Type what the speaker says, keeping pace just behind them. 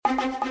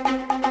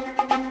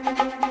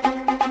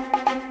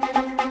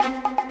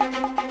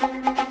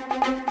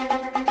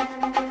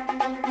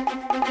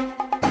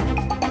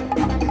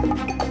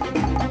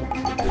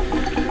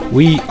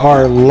We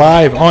are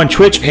live on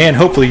Twitch and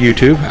hopefully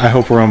YouTube. I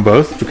hope we're on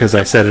both because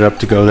I set it up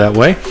to go that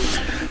way.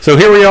 So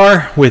here we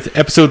are with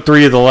episode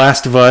 3 of The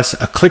Last of Us.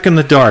 A Click in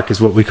the Dark is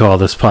what we call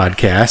this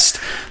podcast.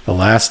 The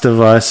Last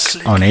of Us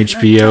on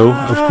HBO,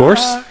 of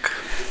course.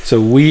 So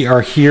we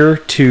are here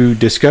to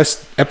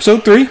discuss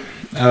episode 3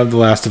 of The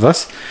Last of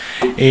Us.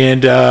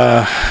 And,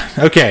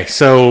 okay,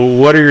 so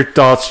what are your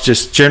thoughts,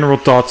 just general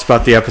thoughts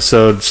about the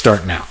episode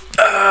starting out?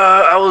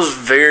 I was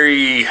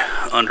very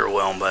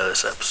underwhelmed by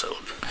this episode,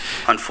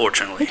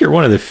 unfortunately. I think you're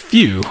one of the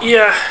few.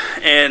 Yeah,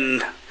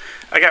 and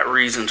I got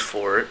reasons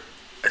for it.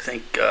 I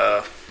think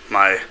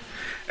my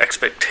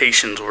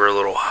expectations were a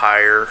little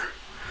higher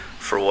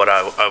for what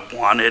I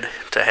wanted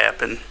to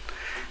happen,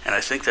 and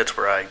I think that's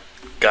where I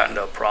got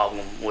into a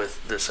problem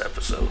with this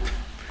episode.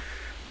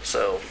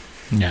 So...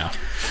 Yeah,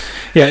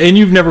 and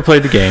you've never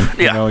played the game.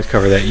 Yeah. We always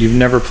cover that. You've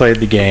never played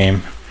the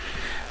game,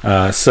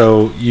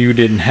 so you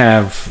didn't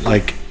have,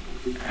 like,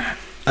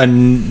 a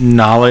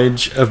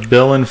knowledge of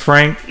Bill and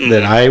Frank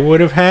that I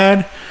would have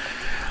had.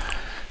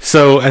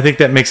 So I think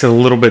that makes it a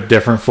little bit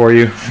different for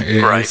you.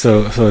 Right.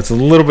 So it's a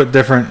little bit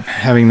different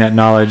having that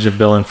knowledge of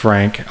Bill and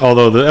Frank,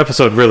 although the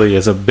episode really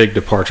is a big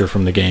departure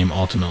from the game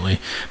ultimately.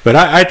 But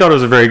I thought it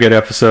was a very good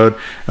episode.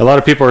 A lot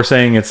of people are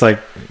saying it's like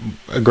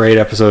a great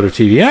episode of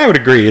TV, and I would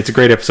agree. It's a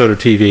great episode of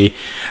TV.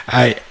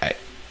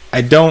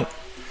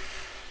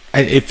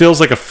 It feels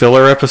like a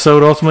filler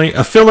episode ultimately.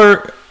 A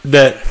filler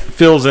that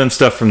fills in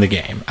stuff from the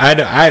game.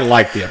 I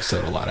like the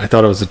episode a lot. I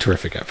thought it was a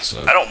terrific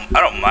episode. I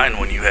don't mind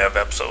when you have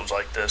episodes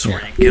like this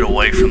where you get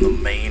away from the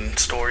main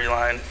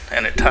storyline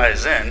and it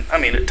ties in. I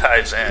mean, it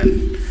ties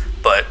in,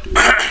 but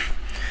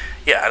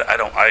yeah,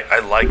 I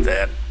like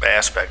that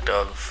aspect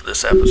of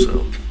this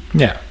episode.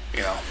 Yeah.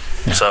 You know.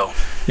 Yeah. So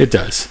it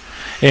does.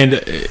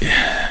 And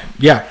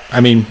yeah, I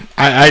mean,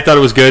 I thought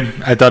it was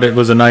good. I thought it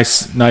was a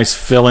nice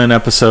fill-in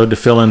episode to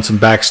fill in some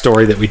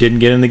backstory that we didn't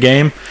get in the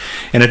game.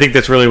 And I think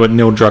that's really what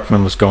Neil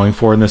Druckmann was going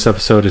for in this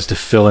episode, is to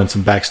fill in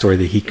some backstory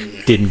that he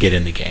didn't get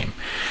in the game.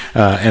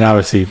 And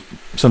obviously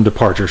some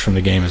departures from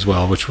the game as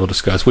well, which we'll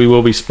discuss. We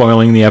will be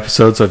spoiling the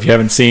episode, so if you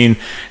haven't seen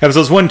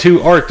episodes 1,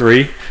 2, or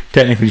 3,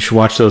 technically you should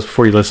watch those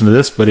before you listen to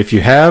this. But if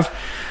you have...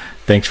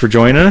 thanks for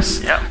joining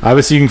us. Yeah.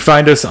 Obviously, you can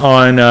find us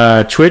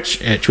on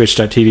Twitch at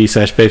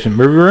twitch.tv/Basement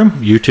Movie Room,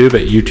 YouTube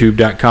at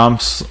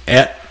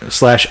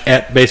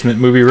youtube.com/Basement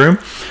Movie Room,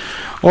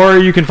 or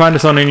you can find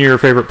us on any of your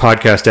favorite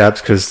podcast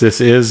apps, because this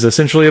is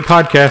essentially a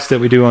podcast that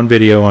we do on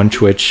video on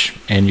Twitch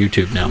and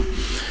YouTube now.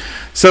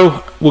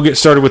 So we'll get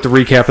started with the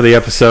recap of the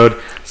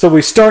episode. So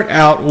we start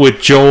out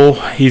with Joel.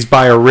 He's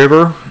by a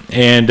river,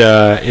 and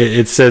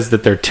it says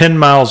that they're 10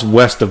 miles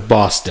west of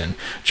Boston.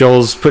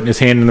 Joel's putting his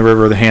hand in the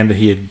river, the hand that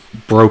he had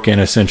broken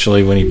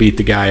essentially when he beat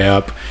the guy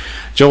up.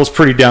 Joel's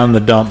pretty down in the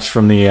dumps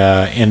from the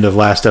end of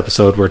last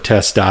episode where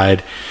Tess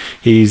died.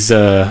 He's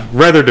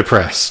rather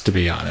depressed, to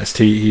be honest.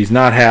 He's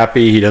not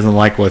happy. He doesn't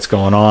like what's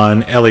going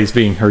on. Ellie's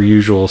being her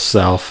usual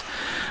self.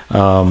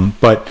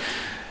 But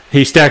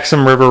he stacks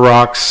some river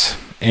rocks,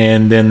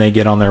 and then they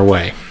get on their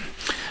way.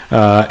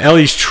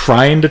 Ellie's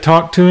trying to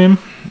talk to him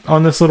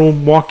on this little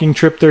walking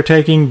trip they're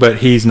taking, but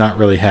he's not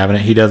really having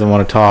it. He doesn't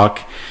want to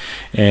talk,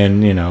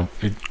 and you know,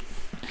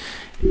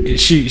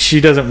 she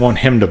doesn't want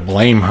him to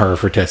blame her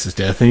for Tess's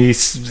death, and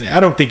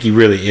I don't think he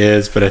really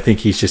is, but I think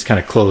he's just kind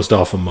of closed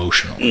off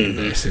emotionally,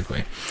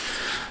 basically.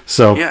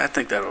 So yeah, I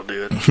think that'll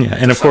do it. Yeah,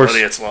 and of course,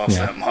 somebody that's lost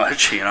that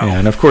much, you know. Yeah,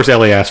 and of course,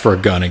 Ellie asks for a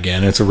gun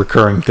again. It's a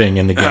recurring thing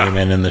in the game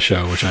and in the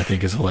show, which I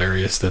think is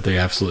hilarious that they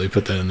absolutely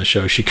put that in the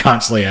show. She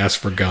constantly asks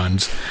for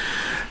guns.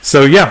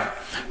 So yeah.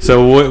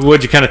 So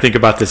what'd you kind of think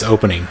about this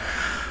opening?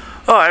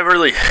 Oh, I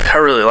really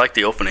like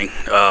the opening.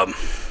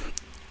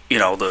 You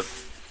know,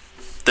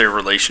 their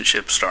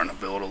relationship's starting to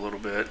build a little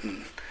bit,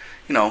 and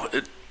you know,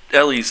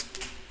 Ellie's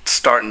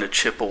starting to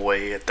chip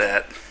away at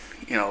that,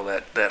 you know,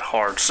 that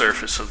hard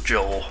surface of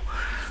Joel.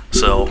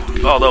 So,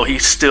 although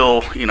he's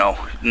still, you know,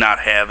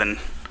 not having,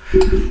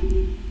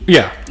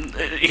 yeah,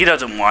 he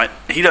doesn't want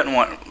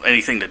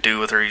anything to do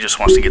with her. He just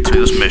wants to get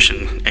through this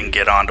mission and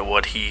get on to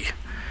what he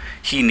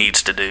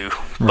needs to do.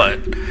 Right.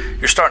 But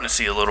you're starting to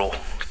see a little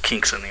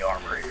kinks in the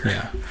armor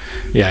here.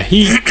 Yeah.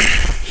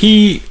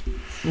 He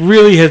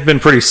really has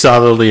been pretty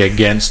solidly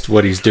against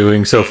what he's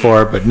doing so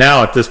far, but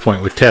now at this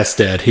point with Tess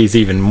dead, he's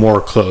even more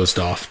closed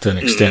off to an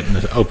extent in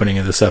the opening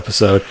of this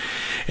episode,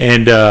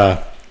 and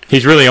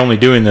he's really only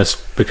doing this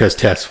because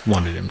Tess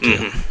wanted him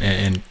to,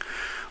 and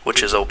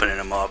which is opening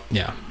him up.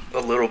 Yeah. A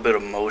little bit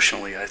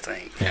emotionally, I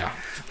think. Yeah.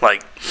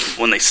 Like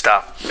when they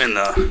stop in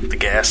the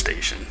gas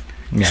station,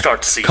 you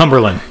start to see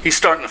Cumberland. He's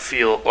starting to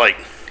feel like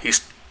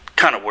he's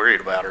kind of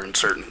worried about her in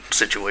certain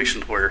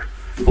situations where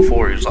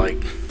before he was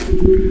like,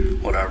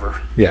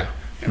 whatever. Yeah.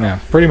 You know, Yeah,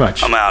 pretty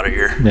much. I'm out of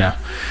here. Yeah.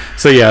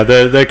 So yeah,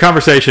 the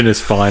conversation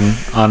is fun.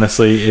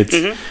 Honestly,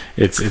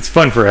 it's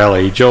fun for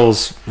Ellie.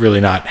 Joel's really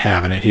not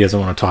having it. He doesn't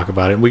want to talk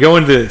about it. We go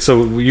into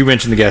so you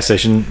mentioned the gas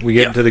station. We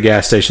get into the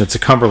gas station. It's a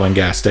Cumberland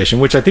gas station,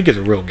 which I think is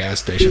a real gas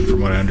station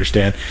from what I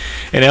understand.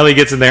 And Ellie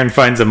gets in there and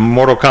finds a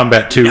Mortal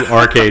Kombat 2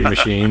 arcade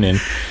machine,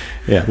 and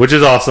yeah, which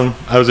is awesome.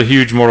 I was a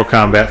huge Mortal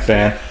Kombat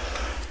fan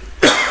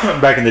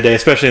back in the day,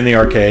 especially in the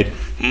arcade.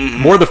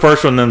 More the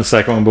first one than the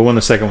second one, but when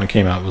the second one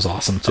came out, it was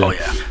awesome too. Oh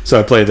yeah. So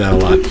I played that a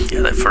lot.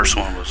 Yeah, that first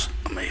one was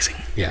amazing.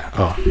 Yeah.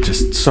 Oh,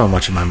 just so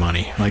much of my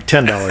money, like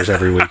 $10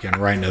 every weekend,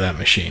 right into that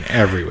machine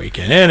every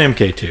weekend, and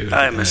MK2.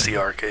 I miss the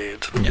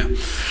arcades. Yeah.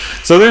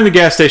 So they're in the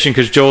gas station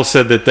because Joel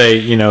said that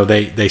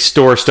they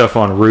store stuff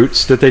on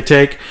routes that they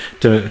take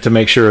to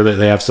make sure that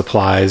they have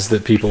supplies,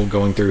 that people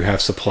going through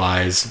have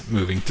supplies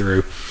moving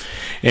through.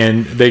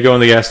 And they go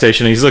in the gas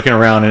station, and he's looking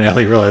around, and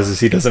Ellie realizes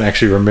he doesn't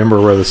actually remember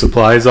where the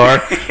supplies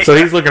are. So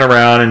he's looking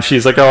around, and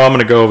she's like, oh, I'm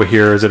going to go over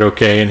here. Is it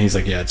okay? And he's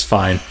like, yeah, it's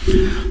fine.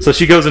 So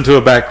she goes into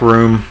a back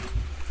room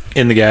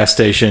in the gas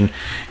station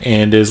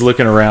and is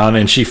looking around,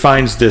 and she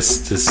finds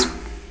this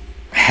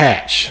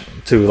hatch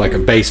to like a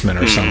basement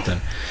or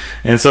something.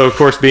 And so, of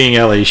course, being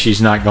Ellie,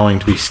 she's not going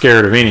to be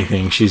scared of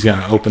anything. She's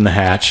going to open the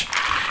hatch.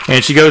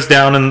 And she goes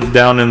down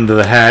into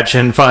the hatch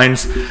and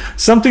finds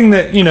something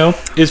that,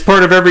 is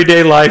part of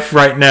everyday life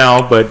right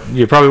now, but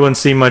you probably wouldn't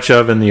see much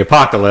of in the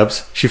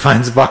apocalypse. She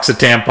finds a box of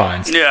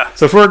tampons. Yeah.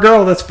 So for a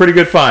girl, that's a pretty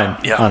good find,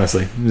 yeah,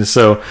 honestly.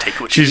 So take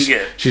what you can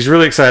get. She's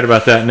really excited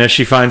about that. And as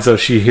she finds those,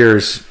 she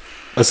hears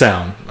a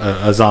sound,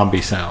 a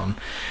zombie sound.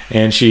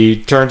 And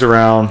she turns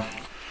around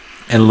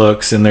and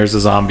looks, and there's a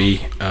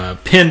zombie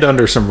pinned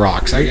under some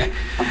rocks.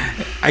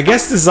 I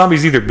guess this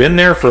zombie's either been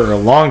there for a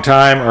long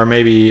time, or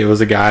maybe it was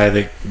a guy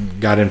that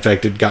got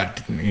infected, got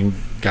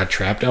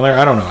trapped down there.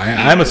 I don't know.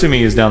 I'm assuming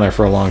he was down there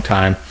for a long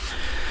time.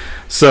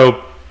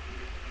 So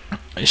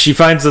she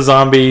finds the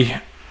zombie.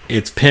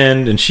 It's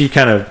pinned, and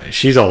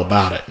she's all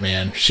about it,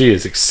 man. She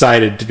is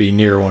excited to be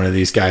near one of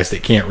these guys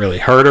that can't really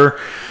hurt her.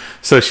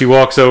 So she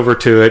walks over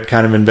to it,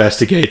 kind of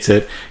investigates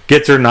it,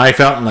 gets her knife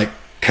out, and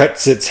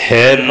cuts its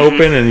head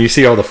open, and you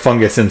see all the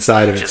fungus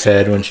inside of its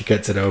head when she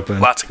cuts it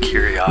open. Lots of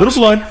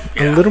curiosity.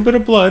 A little bit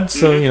of blood.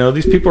 So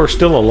these people are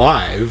still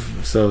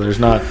alive. So it's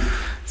not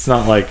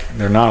like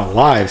they're not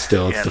alive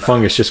still. It's the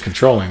fungus just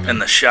controlling them.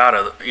 And the shot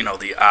of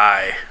the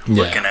eye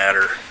looking at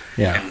her.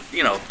 Yeah. And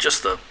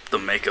just the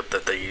makeup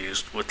that they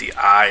used with the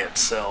eye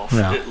itself.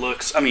 Yeah. It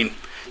looks. I mean,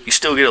 you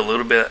still get a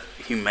little bit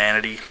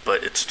humanity,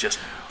 but it's just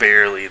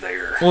barely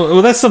there.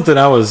 Well, that's something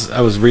I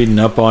was reading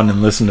up on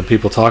and listening to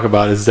people talk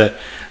about, is that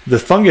the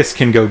fungus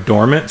can go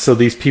dormant, so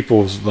these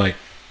people's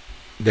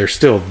they're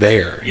still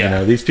there.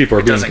 Yeah. These people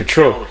are being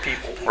controlled. Kill the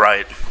people.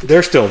 Right.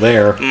 They're still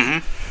there.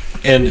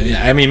 Mm-hmm. And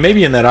I mean,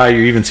 maybe in that eye,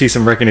 you even see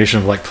some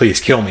recognition of please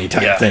kill me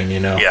type thing.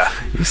 Yeah.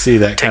 You see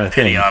that kind of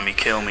thing. Take pity on me,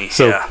 kill me.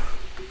 So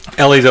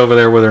Ellie's over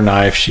there with her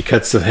knife. She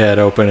cuts the head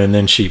open, and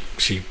then she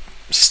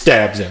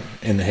stabs him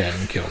in the head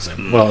and kills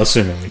him. Well,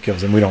 assuming he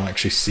kills him. We don't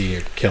actually see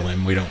her kill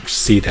him. We don't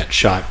see that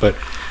shot, but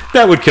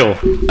that would kill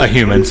a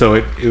human, so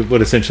it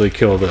would essentially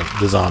kill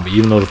the zombie,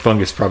 even though the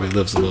fungus probably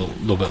lives a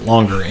little bit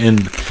longer in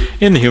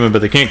the human, but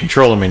they can't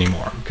control him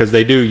anymore because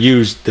they do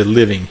use the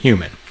living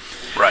human.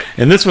 Right.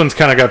 And this one's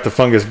kind of got the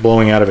fungus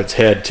blowing out of its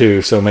head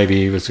too, so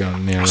maybe he was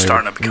going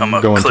starting to become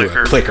a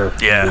clicker.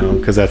 Yeah.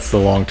 Because that's the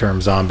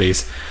long-term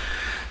zombies.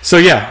 So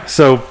yeah,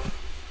 she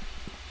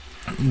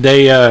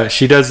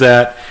does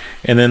that,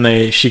 and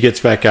then she gets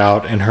back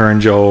out, and her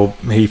and Joel,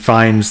 he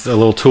finds a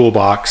little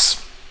toolbox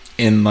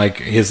in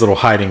his little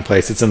hiding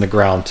place. It's in the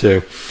ground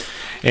too,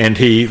 and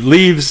he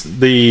leaves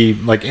the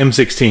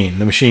M16,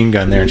 the machine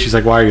gun there, and she's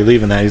like, why are you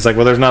leaving that? He's like,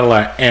 well, there's not a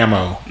lot of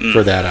ammo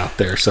for that out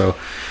there, so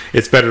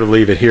it's better to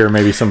leave it here.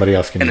 Maybe somebody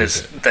else can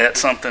use it. And is that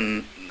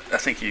something, I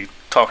think you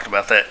talked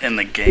about that in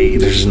the game,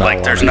 there's not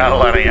a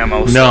lot of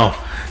ammo. No,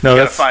 you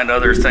gotta find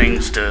other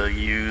things to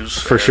use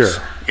for sure.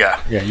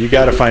 Yeah, you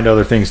got to find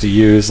other things to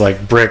use,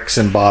 like bricks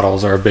and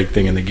bottles are a big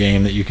thing in the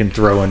game that you can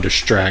throw and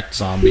distract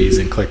zombies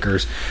and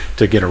clickers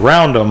to get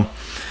around them.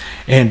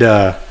 And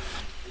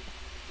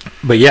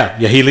but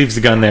he leaves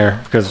the gun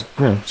there because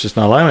it's just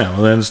not a lot of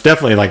ammo. Then it's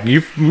definitely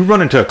you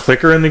run into a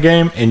clicker in the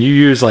game and you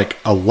use a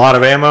lot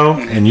of ammo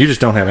and you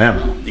just don't have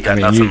ammo. You got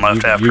nothing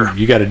left after.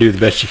 You got to do the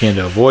best you can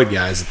to avoid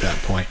guys at that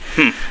point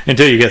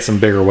until you get some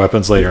bigger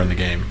weapons later in the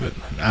game. But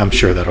I'm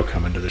sure that'll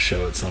come into the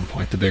show at some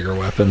point, the bigger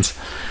weapons.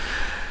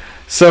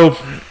 So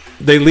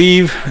they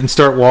leave and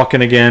start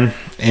walking again,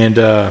 and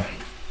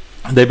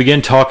they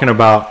begin talking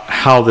about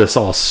how this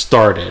all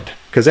started.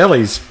 Because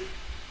Ellie's,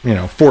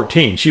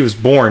 14. She was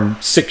born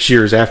 6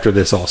 years after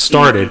this all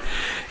started.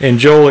 And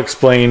Joel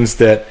explains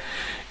that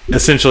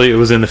essentially it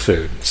was in the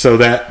food. So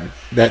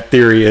that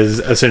theory is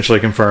essentially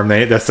confirmed.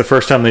 That's the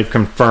first time they've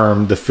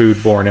confirmed the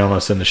foodborne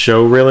illness in the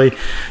show, really.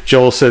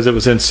 Joel says it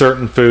was in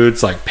certain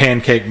foods like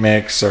pancake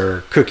mix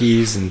or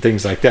cookies and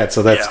things like that.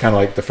 So that's kind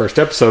of like the first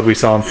episode we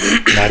saw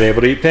him not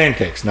able to eat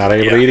pancakes, not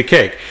able to eat a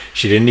cake.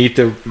 She didn't eat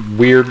the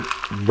weird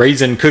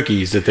raisin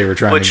cookies that they were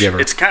trying to give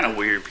her. It's kind of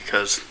weird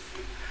because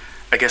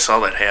I guess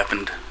all that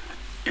happened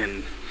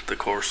in the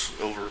course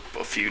over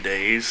a few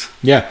days.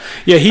 Yeah.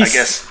 I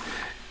guess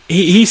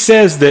he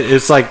says that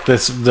it's like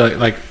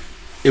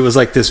it was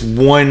like this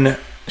one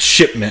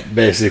shipment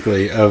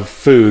basically of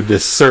food.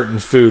 This certain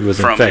food was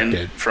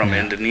infected from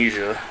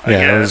Indonesia. I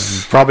guess. It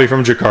was probably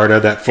from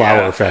Jakarta, that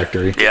flour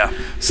factory. Yeah.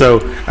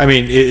 So I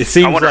mean, it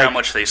seems. I wonder like, how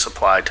much they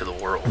supply to the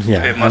world.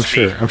 Yeah, it must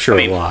I'm sure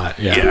a lot.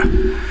 Yeah,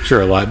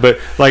 sure a lot. But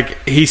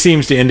like he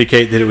seems to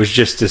indicate that it was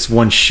just this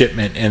one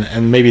shipment,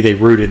 and maybe they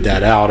rooted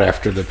that out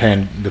after the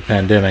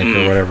pandemic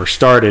or whatever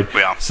started.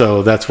 Yeah.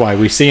 So that's why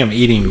we see them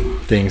eating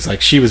things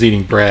like she was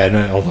eating bread,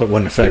 although it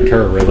wouldn't affect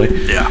her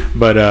really. Yeah.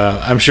 But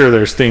I'm sure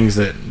there's things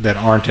that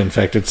aren't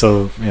infected.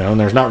 So and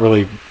there's not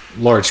really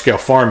large scale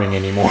farming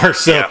anymore.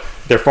 So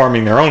they're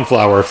farming their own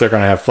flour if they're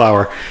going to have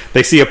flour.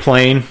 They see a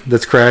plane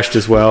that's crashed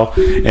as well,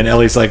 and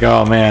Ellie's like,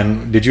 "Oh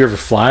man, did you ever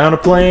fly on a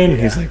plane?"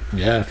 He's like,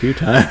 "Yeah, a few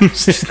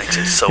times." She thinks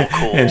it's so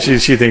cool, and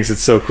she thinks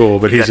it's so cool,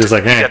 but he's just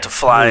like, "Eh, you got to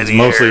fly it's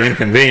mostly air.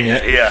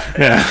 Inconvenient." Yeah.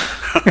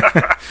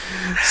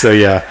 So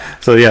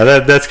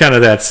that's kind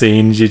of that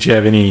scene. Did you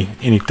have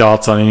any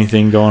thoughts on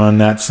anything going on in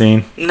that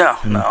scene? No,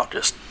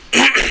 just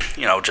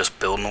just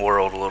building the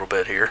world a little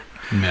bit here.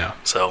 Yeah.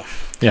 So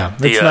yeah,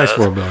 it's nice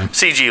world building.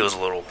 CG was a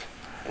little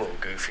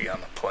goofy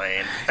on the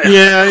plane.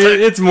 Yeah,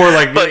 it's more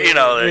like, but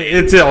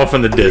it's off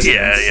in the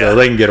distance, so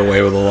they can get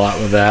away with a lot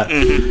with that.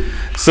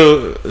 Mm-hmm.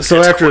 So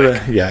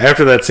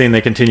after that scene,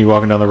 they continue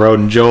walking down the road,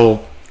 and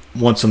Joel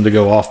wants them to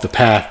go off the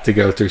path to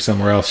go through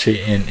somewhere else.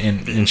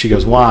 And she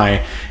goes,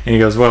 "Why?" And he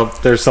goes, "Well,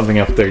 there's something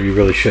up there you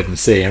really shouldn't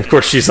see." And of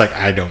course, she's like,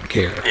 "I don't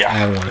care.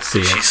 I want to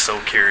see it." She's so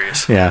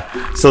curious.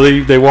 Yeah. So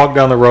they walk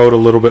down the road a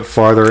little bit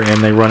farther,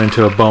 and they run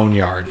into a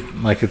boneyard.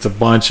 Like it's a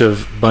bunch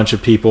of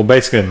people,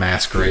 basically a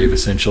mass grave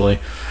essentially.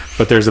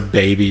 But there's a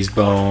baby's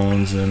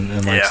bones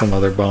and some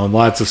other bone,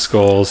 lots of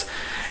skulls,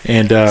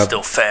 and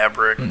still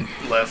fabric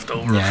left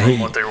over from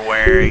what they're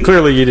wearing.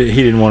 Clearly, he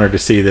didn't want her to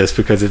see this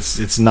because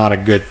it's not a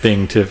good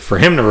thing for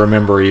him to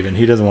remember. Even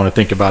he doesn't want to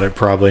think about it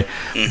probably.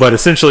 But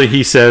essentially,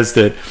 he says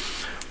that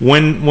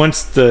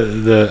once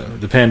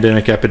the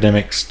pandemic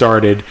epidemic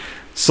started,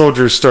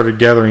 soldiers started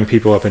gathering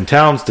people up in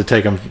towns to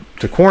take them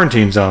to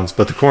quarantine zones,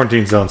 but the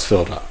quarantine zones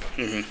filled up.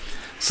 Mm-hmm.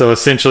 So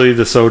essentially,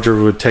 the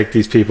soldier would take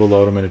these people,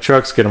 load them into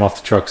trucks, get them off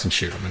the trucks, and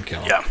shoot them and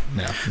kill them.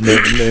 Yeah.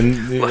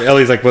 And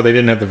Ellie's like, "Well, they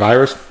didn't have the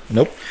virus."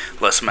 Nope.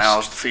 Less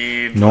mouths to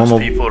feed. Normal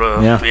less people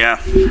to.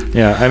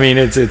 Yeah. I mean,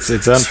 it's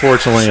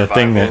unfortunately a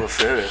thing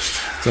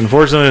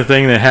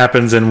that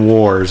happens in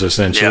wars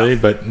essentially.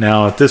 Yeah. But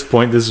now at this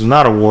point, this was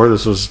not a war.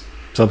 This was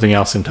something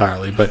else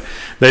entirely. But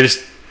they just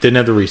didn't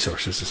have the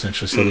resources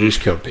essentially, so they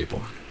just killed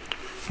people,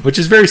 which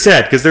is very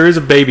sad because there is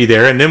a baby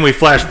there, and then we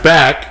flash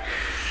back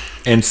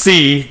and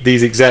see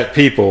these exact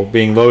people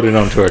being loaded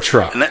onto a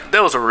truck. And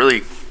that was a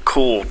really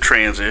cool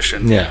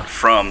transition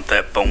from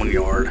that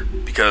boneyard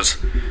because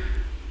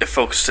it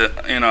focused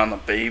in on the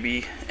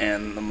baby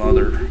and the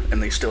mother,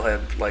 and they still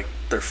had like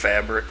their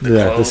fabric,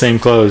 clothes. The same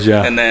clothes,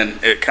 And then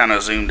it kind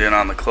of zoomed in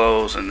on the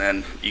clothes, and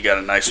then you got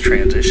a nice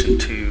transition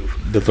to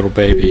the little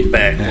baby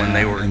back when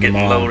they were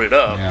getting loaded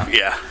up.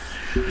 Yeah.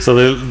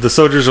 So the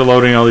soldiers are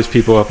loading all these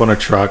people up on a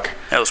truck.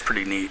 That was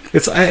pretty neat.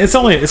 It's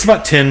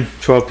about 10,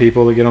 12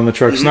 people that get on the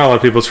truck. It's not a lot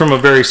of people. It's from a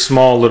very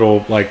small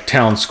little like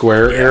town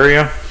square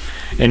area,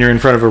 and you're in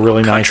front of a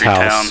really nice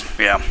house. Town.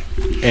 Yeah.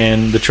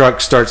 And the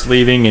truck starts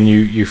leaving, and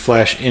you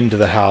flash into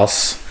the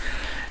house,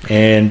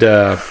 and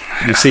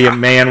you see a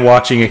man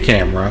watching a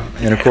camera.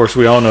 And of course,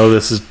 we all know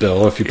this is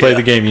Bill. If you play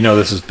the game, you know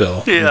this is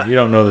Bill. Yeah. You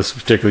don't know this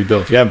particularly Bill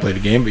if you haven't played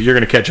the game, but you're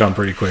going to catch on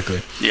pretty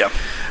quickly. Yeah.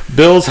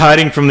 Bill's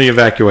hiding from the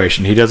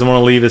evacuation. He doesn't want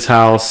to leave his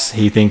house.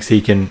 He thinks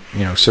he can,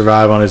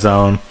 survive on his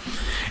own.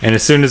 And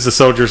as soon as the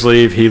soldiers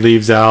leave, he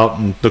leaves out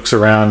and looks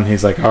around. And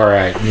he's like, "All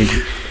right." And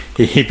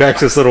he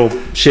backs this little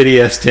shitty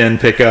S10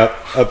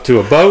 pickup up to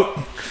a boat,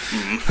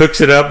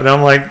 hooks it up, and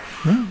I'm like,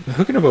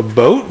 hooking up a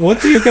boat?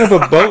 What's he hooking up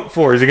a boat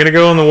for? Is he going to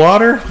go in the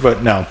water?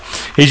 But no,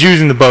 he's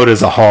using the boat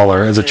as a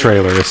hauler, as a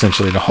trailer,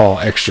 essentially, to haul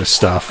extra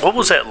stuff. What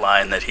was that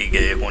line that he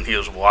gave when he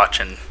was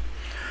watching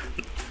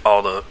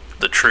all the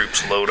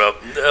troops load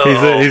up?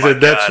 He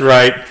said, "That's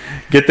right.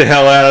 Get the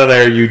hell out of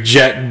there, you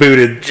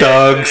jack-booted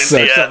thugs,"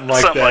 or something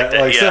like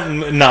that. Like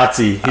something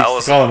Nazi.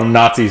 He's calling them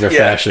Nazis or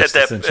fascists,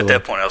 essentially. At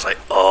that point, I was like,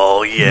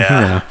 "Oh,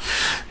 yeah."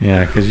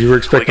 Yeah, because you were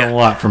expecting a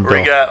lot from Bill.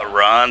 We got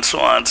Ron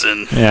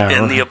Swanson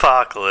in the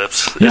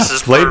apocalypse. This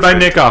is played by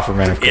Nick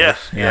Offerman, of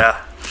course.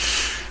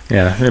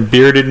 Yeah, and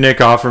bearded Nick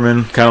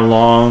Offerman, kind of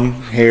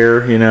long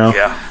hair,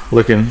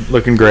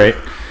 looking great.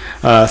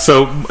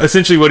 So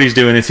essentially, what he's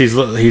doing is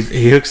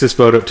he hooks this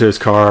boat up to his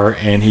car,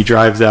 and he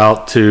drives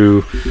out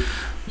to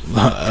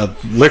a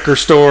liquor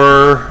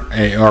store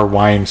or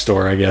wine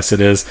store, I guess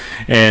it is,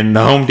 and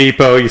the Home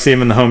Depot. You see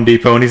him in the Home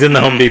Depot, and he's in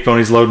the Home Depot, and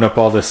he's loading up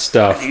all this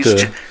stuff.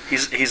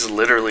 He's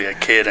literally a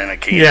kid in a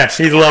candy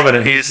store. He's loving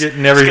it. He's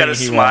getting everything he's got a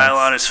smile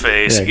on his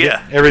face.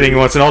 Everything he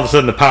wants, and all of a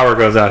sudden the power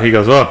goes out. He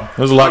goes, "Oh, it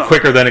was a lot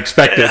quicker than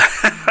expected."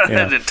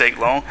 That didn't take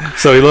long.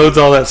 So he loads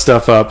all that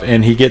stuff up,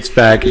 and he gets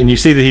back, and you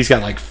see that he's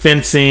got like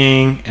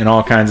fencing and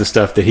all kinds of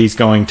stuff that he's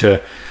going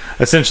to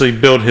essentially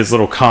build his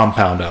little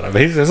compound out of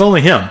it. There's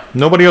only him.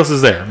 Nobody else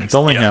is there. It's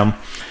only him.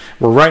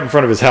 We're right in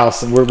front of his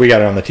house, and we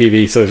got it on the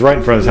TV. So he's right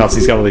in front of his house.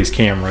 He's got all these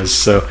cameras,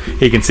 so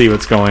he can see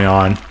what's going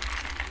on.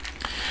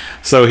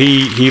 So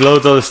he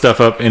loads all this stuff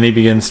up, and he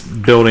begins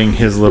building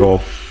his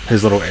little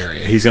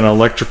area. He's going to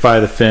electrify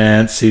the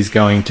fence. He's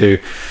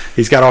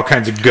got all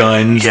kinds of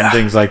guns and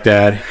things like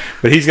that.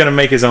 But he's going to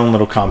make his own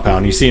little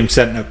compound. You see him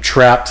setting up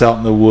traps out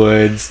in the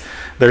woods.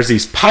 There's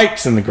these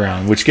pipes in the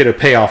ground, which get a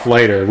payoff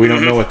later. We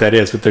don't know what that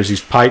is, but there's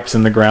these pipes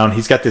in the ground.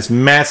 He's got this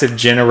massive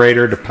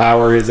generator to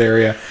power his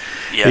area.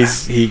 Yeah.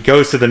 He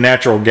goes to the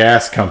natural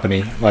gas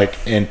company,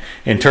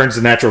 and turns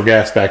the natural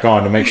gas back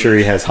on to make sure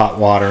he has hot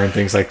water and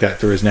things like that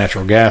through his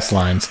natural gas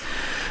lines.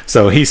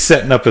 So he's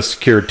setting up a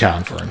secured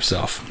town for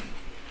himself.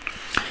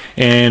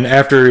 And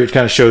after it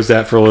kind of shows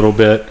that for a little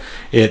bit,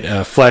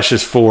 it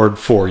flashes forward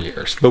 4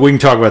 years. But we can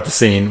talk about the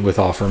scene with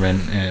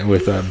Offerman and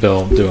with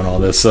Bill doing all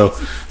this. So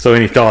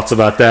any thoughts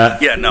about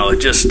that? Yeah, no, it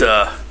just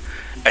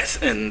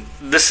and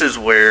this is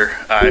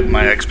where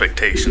my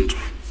expectations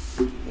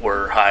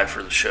were high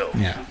for the show.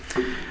 Yeah.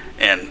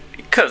 And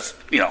because,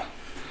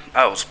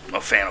 I was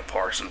a fan of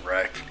Parks and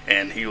Rec,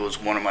 and he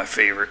was one of my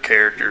favorite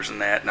characters in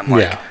that. And I'm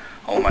like,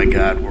 oh my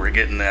God, we're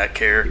getting that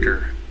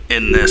character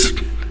in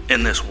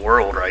this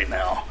world right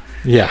now.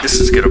 Yeah. This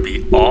is going to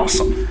be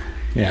awesome.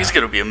 Yeah. He's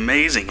going to be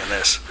amazing in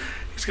this.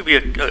 He's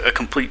going to be a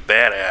complete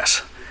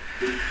badass.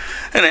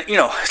 And it,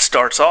 it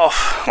starts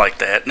off like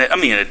that.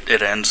 And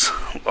it ends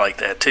like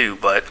that too.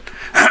 But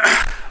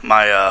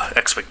my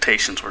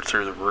expectations were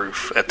through the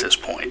roof at this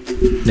point.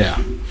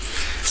 Yeah.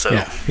 So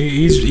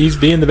he's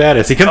being the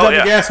badass. He comes out in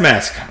the gas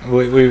mask.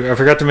 I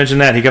forgot to mention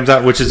that. He comes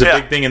out, which is a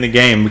big thing in the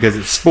game because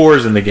it's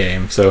spores in the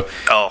game. So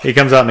he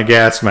comes out in a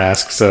gas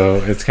mask. So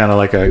it's kind of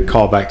like a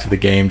callback to the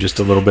game just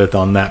a little bit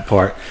on that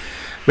part.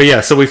 But yeah,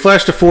 so we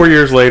flash to 4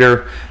 years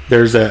later.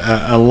 There's an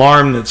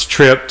alarm that's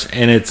tripped,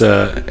 and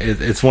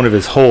it's one of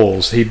his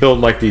holes. He built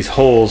like these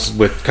holes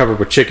covered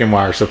with chicken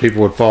wire so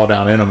people would fall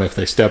down in them if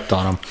they stepped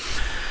on them.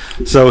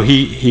 So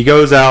he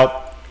goes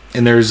out,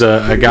 and there's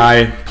a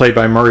guy played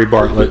by Murray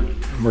Bartlett.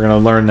 We're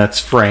going to learn that's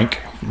Frank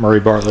Murray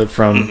Bartlett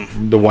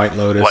from the White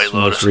Lotus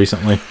most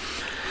recently.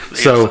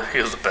 He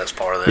was the best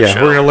part of that show.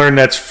 Yeah, we're going to learn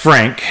that's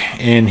Frank,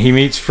 and he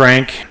meets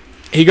Frank.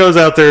 He goes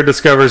out there,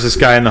 discovers this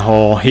guy in the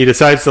hole. He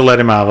decides to let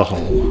him out of the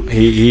hole. I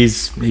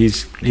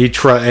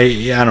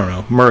don't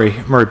know.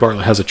 Murray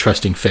Bartlett has a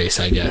trusting face,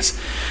 I guess.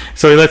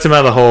 So he lets him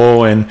out of the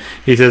hole, and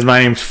he says, "My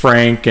name's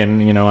Frank,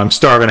 and I'm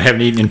starving. I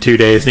haven't eaten in 2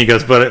 days." And he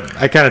goes, "But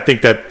I kind of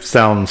think that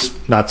sounds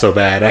not so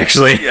bad,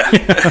 actually." Yeah.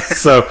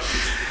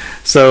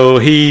 So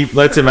he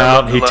lets him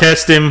out. He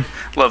tests him.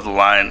 Love the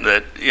line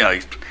that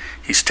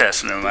he's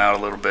testing him out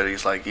a little bit.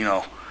 He's like,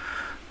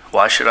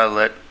 why should I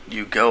let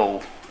you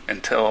go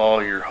and tell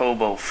all your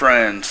hobo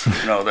friends,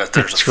 that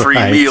there's a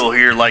free meal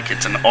here, like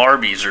it's an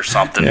Arby's or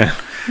something. Yeah.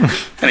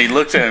 And he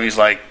looks at him, he's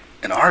like,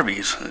 an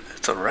Arby's?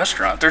 It's a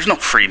restaurant. There's no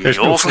free meals.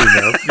 No free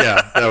meals.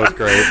 Yeah, that was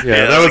great.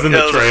 Yeah, that was in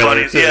the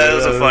trailer. That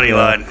was a funny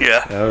line.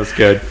 Yeah. That was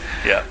good.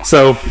 Yeah.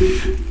 So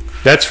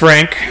that's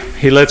Frank.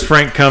 He lets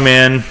Frank come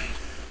in.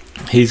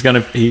 He's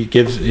gonna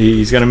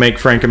make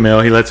Frank a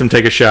meal. He lets him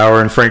take a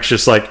shower, and Frank's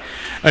just like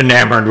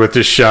enamored with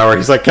this shower.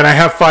 He's like, "Can I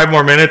have 5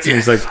 more minutes?" And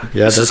he's like,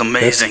 "Yeah, this is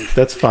amazing.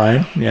 That's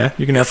fine. Yeah,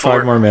 you can have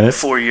 5 more minutes."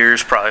 4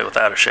 years probably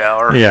without a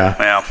shower.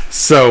 Yeah.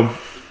 So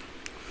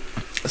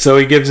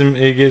he gets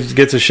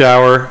a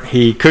shower.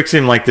 He cooks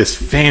him like this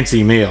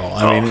fancy meal.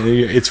 I mean,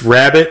 it's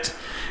rabbit.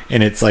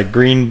 And it's like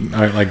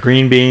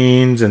green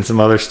beans and some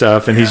other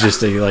stuff, and he's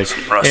just like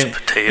some russet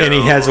potatoes. And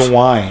he has a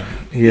wine.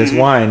 He has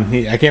wine.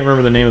 I can't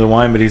remember the name of the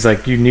wine, but he's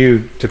like, "You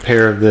knew to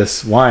pair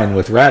this wine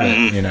with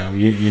rabbit. You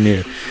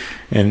knew."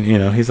 And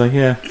he's like,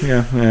 yeah,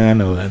 I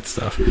know that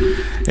stuff.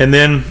 And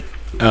then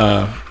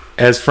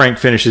as Frank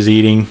finishes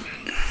eating,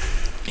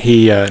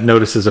 he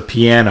notices a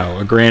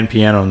grand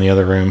piano in the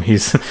other room.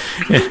 He's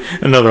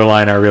another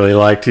line I really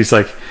liked. He's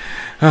like,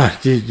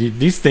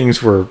 these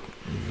things are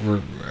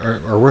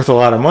worth a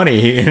lot of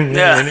money. And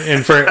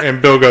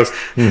Bill goes,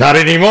 "Not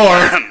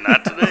anymore."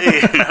 Not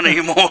today. Not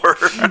anymore.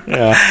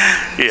 Yeah.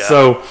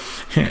 So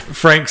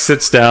Frank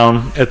sits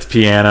down at the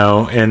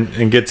piano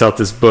and gets out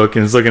this book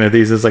and is looking at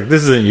these. It's like,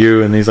 "This isn't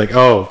you." And he's like,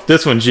 "Oh,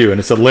 this one's you." And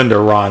it's a Linda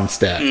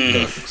Ronstadt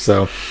book.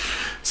 So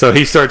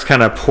he starts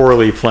kind of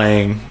poorly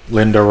playing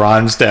Linda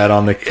Ronstadt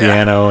on the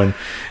piano,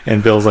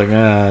 and Bill's like,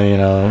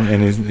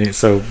 and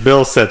so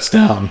Bill sits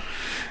down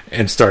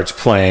and starts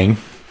playing.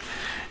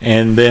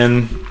 And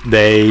then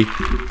they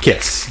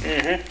kiss.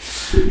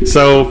 Mm-hmm.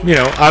 So,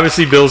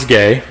 obviously Bill's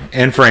gay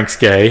and Frank's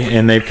gay,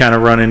 and they've kind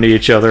of run into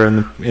each other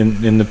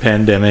in the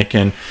pandemic,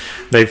 and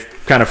they've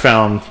kind of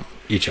found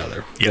each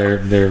other.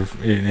 Yep.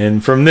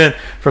 And from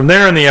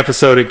there in the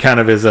episode, it kind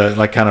of is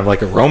like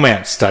a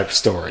romance type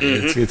story.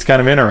 Mm-hmm. It's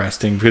kind of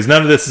interesting because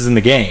none of this is in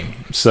the game.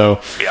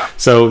 So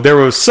there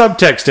was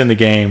subtext in the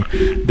game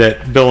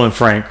that Bill and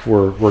Frank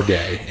were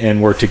gay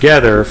and were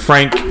together.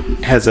 Frank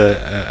has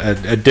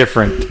a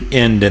different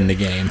end in the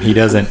game. He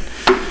doesn't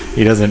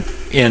he doesn't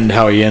end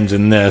how he ends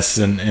in this,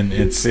 and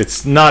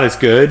it's not as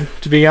good,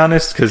 to be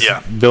honest, because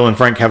Bill and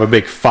Frank have a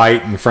big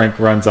fight, and Frank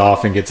runs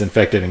off and gets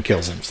infected and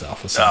kills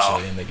himself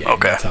essentially in the game.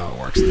 Okay. That's how it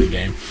works in the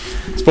game.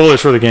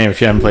 Spoilers for the game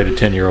if you haven't played a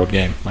 10-year-old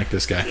game like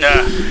this guy.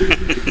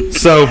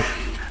 So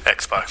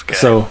Xbox guy.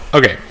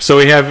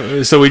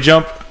 So we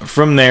jump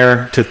from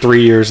there to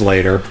 3 years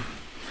later.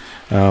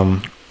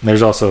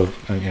 There's also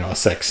a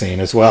sex scene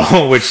as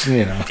well, which So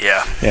we're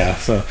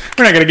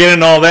not gonna get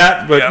into all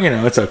that, but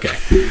it's okay.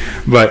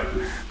 But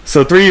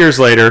so 3 years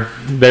later,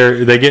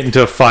 they get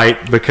into a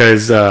fight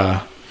because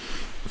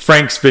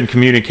Frank's been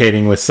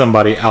communicating with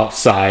somebody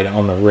outside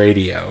on the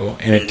radio,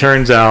 and it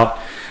turns out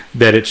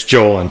that it's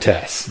Joel and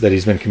Tess that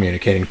he's been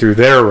communicating through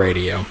their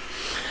radio,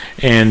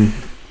 and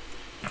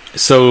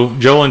so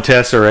Joel and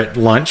Tess are at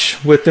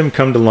lunch with them.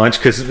 Come to lunch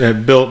because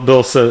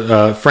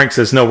Frank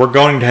says, "No, we're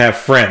going to have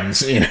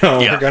friends. We're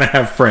going to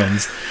have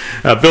friends."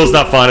 Bill's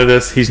not fond of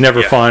this. He's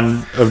never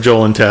fond of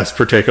Joel and Tess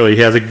particularly.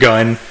 He has a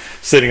gun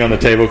sitting on the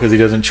table because he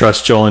doesn't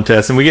trust Joel and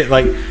Tess. And we get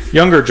like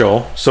younger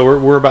Joel, so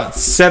we're about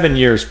 7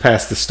 years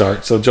past the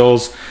start. So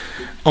Joel's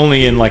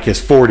only in like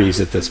his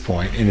 40s at this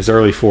point, in his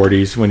early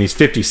 40s, when he's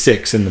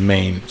 56 in the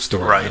main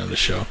storyline of the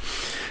show.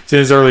 He's in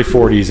his early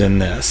 40s in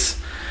this.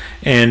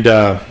 And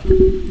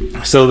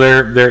so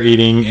they're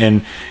eating,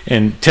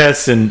 and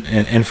Tess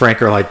and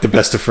Frank are like the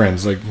best of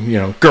friends, like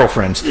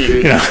girlfriends,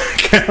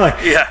 kind of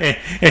like,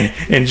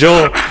 and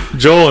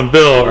Joel and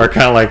Bill are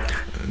kind of like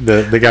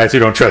the guys who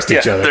don't trust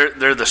each other.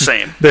 They're the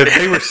same.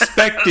 They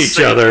respect each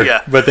other,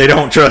 but they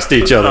don't trust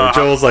each other.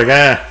 Joel's like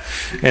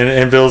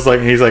and Bill's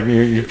like, he's like,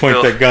 you point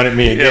that gun at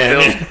me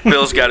again.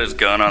 Bill's got his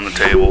gun on the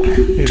table,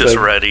 just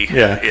like, ready.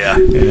 Yeah.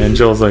 And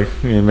Joel's like,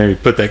 maybe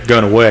put that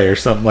gun away or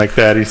something like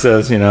that. He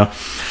says,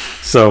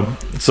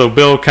 So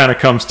Bill kind of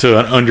comes to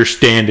an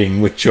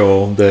understanding with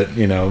Joel that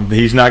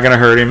he's not going to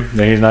hurt him,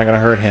 that he's not going to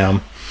hurt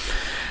him,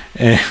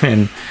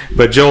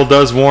 but Joel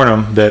does warn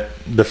him that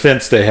the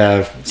fence they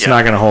have, it's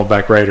not going to hold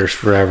back raiders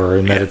forever,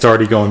 and that it's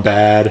already going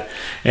bad,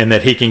 and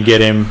that he can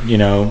get him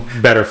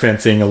better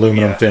fencing,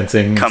 aluminum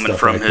fencing, coming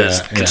from like his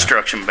that.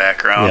 construction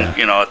background.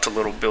 It's a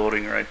little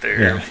building right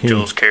there.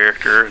 Joel's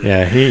character.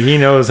 He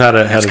knows how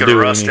to do what he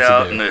needs to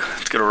do.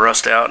 It's going to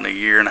rust out in a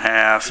year and a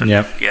half. And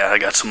I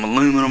got some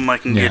aluminum I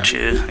can get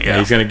you. Yeah,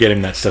 he's going to get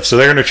him that stuff. So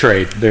they're going to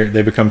trade.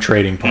 They become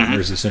trading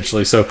partners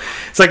essentially. So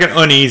it's like an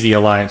uneasy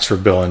alliance for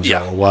Bill and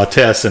Joel, while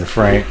Tess and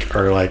Frank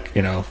are like,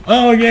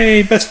 oh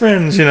yay, best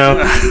friends.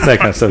 That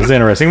kind of stuff is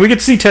interesting. We get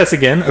to see Tess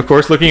again, of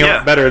course, looking a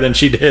lot better than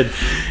she did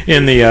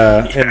in the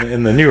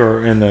in the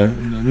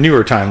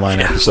newer timeline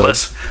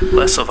episodes.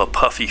 Less of a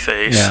puffy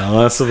face. Yeah,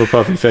 less of a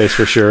puffy face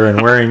for sure,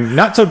 and wearing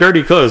not so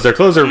dirty clothes. Their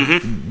clothes are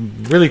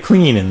really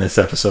clean in this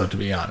episode, to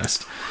be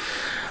honest.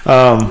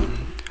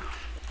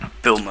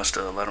 Bill must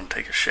have let them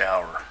take a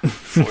shower.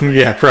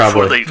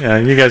 Probably.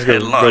 You guys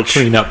go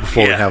clean up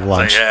before we have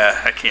lunch.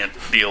 I can't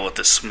deal with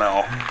the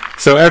smell.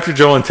 So after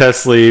Joel and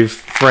Tess leave,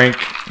 Frank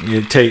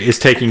is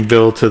taking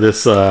Bill to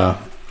this. I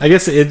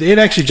guess it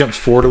actually jumps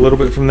forward a little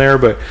bit from there,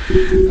 but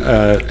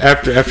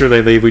after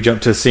they leave, we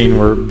jump to a scene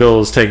where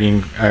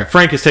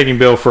Frank is taking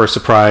Bill for a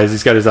surprise.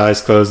 He's got his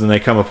eyes closed, and they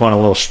come upon a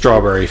little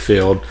strawberry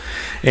field,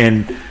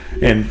 and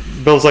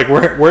Bill's like,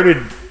 "Where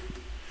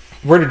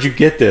did you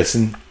get this?"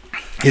 And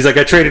he's like,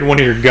 "I traded one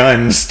of your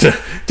guns to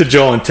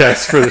Joel and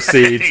Tess for the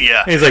seeds."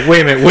 And he's like,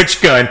 "Wait a minute,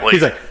 which gun?"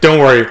 He's like, "Don't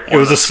worry, it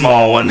was a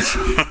small one."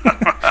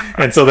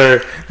 And so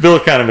Bill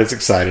kind of is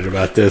excited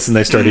about this, and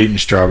they start eating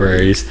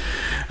strawberries,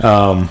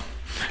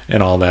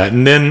 and all that.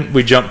 And then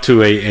we jump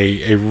to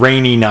a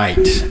rainy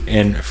night,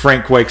 and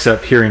Frank wakes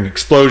up hearing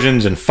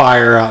explosions and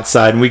fire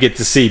outside, and we get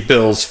to see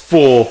Bill's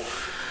full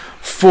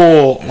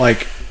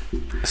like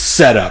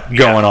setup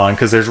going on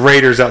because there's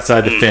raiders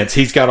outside the fence.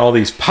 He's got all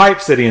these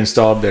pipes that he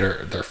installed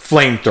that they're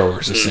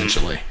flamethrowers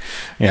essentially.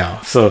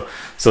 So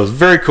it's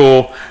very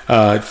cool.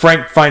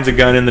 Frank finds a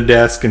gun in the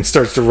desk and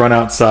starts to run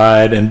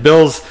outside, and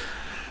Bill's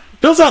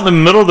out in the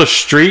middle of the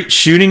street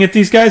shooting at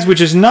these guys,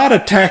 which is not a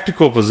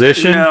tactical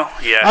position.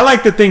 I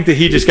like to think that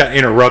he just got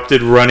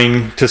interrupted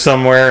running to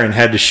somewhere and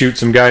had to shoot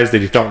some guys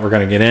that he thought were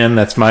going to get in.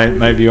 That's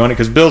my view on it,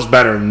 because Bill's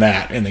better than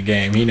that in the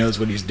game. He knows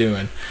what he's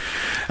doing.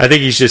 I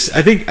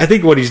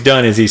think what he's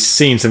done is he's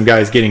seen some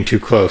guys getting too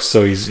close,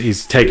 so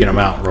he's taking them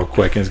out real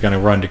quick and is going to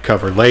run to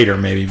cover later.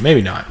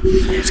 Maybe not.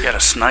 He's got a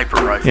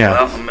sniper rifle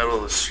out in the middle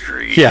of the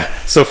street.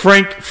 So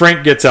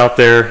Frank gets out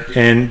there,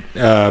 and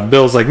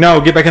Bill's like, "No,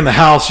 get back in the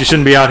house. You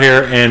shouldn't be out here."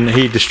 And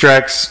he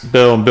distracts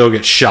Bill, and Bill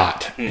gets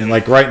shot, and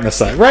like right in the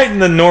side, right in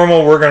the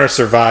normal "we're going to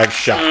survive"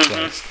 shot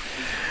place.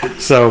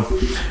 So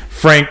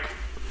Frank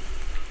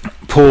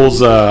pulls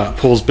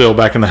Bill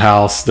back in the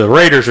house. The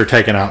raiders are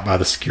taken out by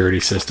the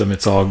security system.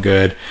 It's all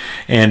good.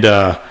 And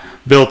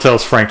Bill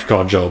tells Frank to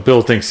call Joel.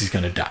 Bill thinks he's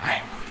going to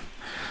die.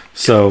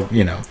 So,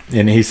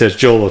 and he says,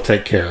 Joel will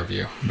take care of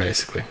you,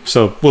 basically.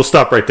 So we'll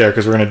stop right there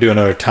because we're going to do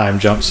another time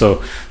jump.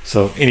 So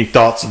any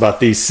thoughts about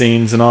these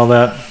scenes and all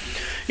that?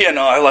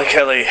 I like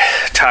how they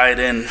tied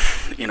in,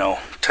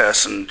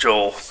 Tess and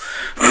Joel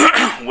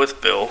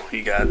with Bill.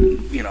 You got,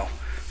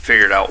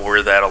 figured out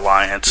where that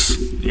alliance,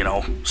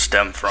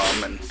 stemmed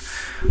from,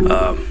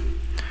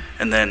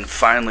 and then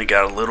finally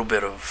got a little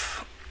bit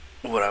of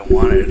what I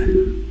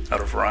wanted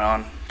out of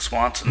Ron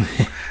Swanson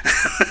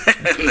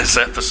in this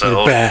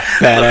episode.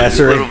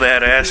 Badassery. Little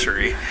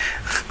badassery.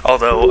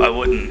 Although I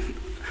wouldn't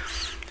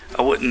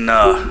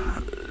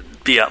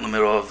be out in the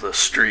middle of the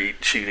street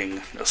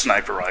shooting a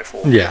sniper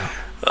rifle. Yeah.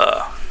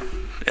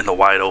 In the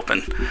wide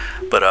open,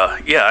 but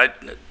I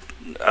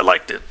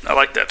liked it. I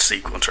liked that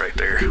sequence right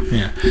there.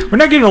 Yeah, we're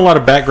not getting a lot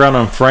of background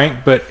on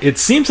Frank, but it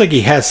seems like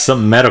he has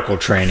some medical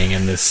training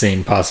in this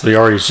scene, possibly,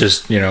 or he's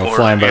just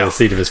flying by the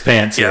seat of his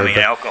pants. Yeah,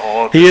 here.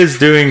 Alcohol. He is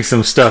doing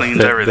some stuff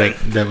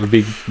that would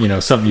be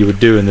something you would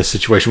do in this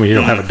situation when you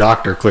don't have a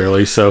doctor,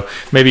 clearly. So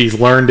maybe he's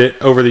learned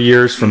it over the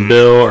years from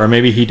Bill, or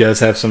maybe he does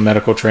have some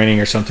medical training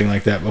or something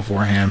like that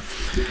beforehand.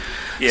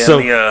 Yeah, so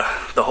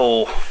the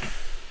whole.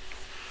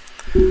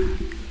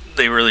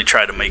 They really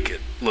try to make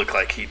it look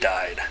like he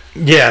died.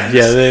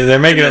 They're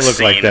making it look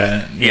scene. like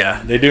that.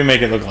 Yeah, they do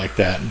make it look like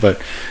that. But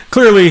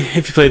clearly,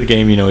 if you play the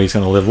game, he's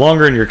going to live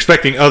longer, and you're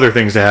expecting other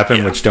things to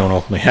happen, which don't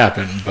ultimately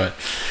happen. But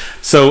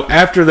so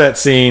after that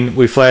scene,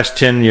 we flash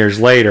 10 years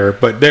later.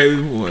 But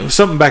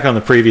something back on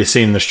the previous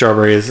scene in the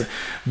Strawberry is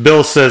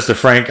Bill says to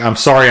Frank, "I'm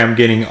sorry, I'm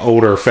getting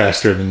older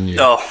faster than you."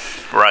 Oh,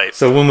 right.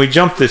 So when we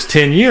jump this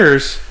 10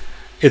 years.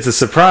 It's a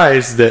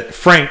surprise that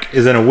Frank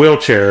is in a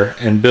wheelchair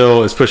and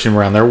Bill is pushing him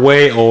around. They're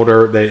way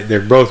older. They're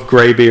both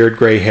gray beard,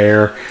 gray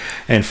hair,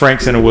 and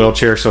Frank's in a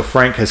wheelchair. So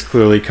Frank has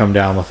clearly come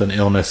down with an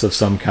illness of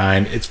some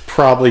kind. It's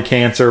probably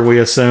cancer, we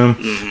assume,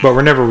 but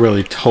we're never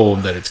really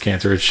told that it's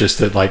cancer. It's just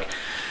that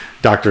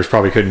doctors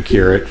probably couldn't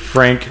cure it.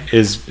 Frank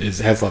has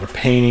a lot of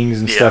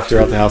paintings and stuff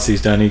throughout the house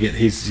he's done. He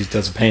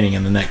does a painting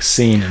in the next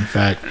scene, in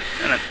fact.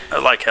 And I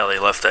like how they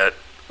left that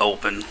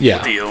open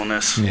with the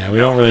illness. Yeah, we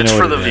don't really know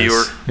what it is. It's for the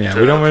viewer. Yeah,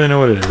 we don't really know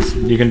what it is.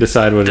 You can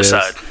decide what it is.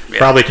 Yeah.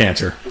 Probably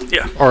cancer.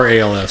 Yeah. Or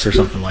ALS or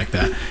something like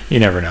that.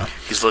 You never know.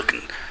 He's looking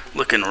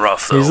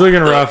rough, though. He's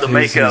looking rough. The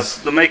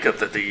makeup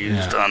that they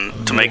used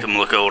to make him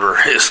look older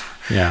is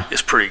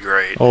pretty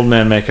great. Old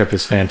man makeup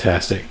is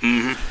fantastic.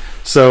 Mm-hmm.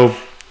 So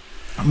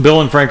Bill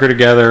and Frank are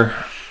together,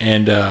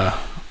 and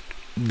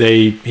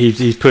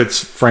he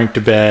puts Frank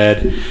to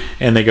bed,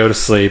 and they go to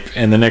sleep.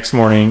 And the next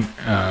morning,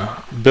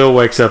 Bill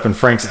wakes up and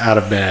Frank's out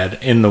of bed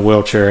in the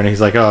wheelchair, and he's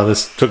like, "Oh,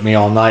 this took me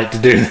all night to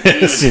do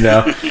this,"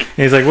 And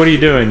he's like, "What are you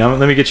doing?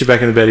 Let me get you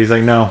back in the bed." He's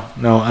like, "No,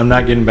 I'm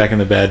not getting back in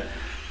the bed.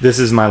 This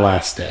is my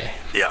last day.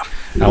 Yeah,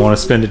 I want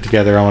to spend it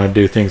together. I want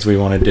to do things we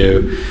want to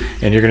do,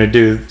 and you're going to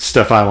do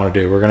stuff I want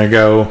to do. We're going to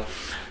go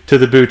to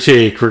the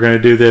boutique. We're going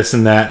to do this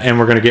and that, and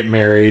we're going to get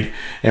married,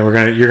 and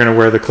you're going to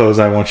wear the clothes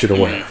I want you to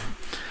wear."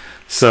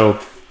 So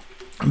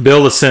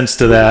Bill assents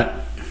to that.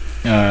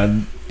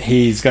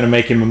 He's going to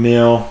make him a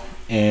meal,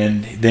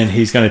 and then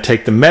he's going to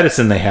take the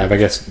medicine they have. I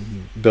guess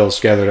Bill's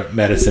gathered up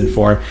medicine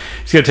for him.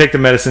 He's going to take the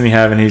medicine they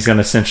have, and he's going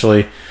to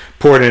essentially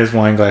pour it in his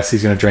wine glass.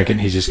 He's going to drink it,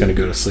 and he's just going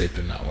to go to sleep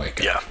and not wake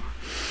up. Yeah.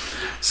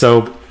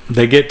 So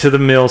they get to the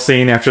meal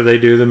scene after they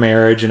do the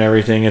marriage and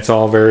everything. It's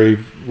all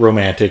very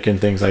romantic and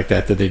things like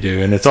that they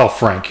do. And it's all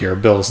Frank here.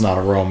 Bill's not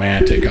a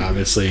romantic,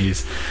 obviously.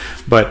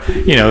 But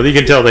you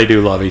can tell they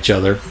do love each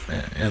other,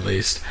 at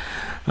least.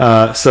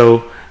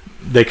 So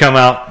they come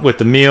out with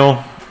the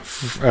meal.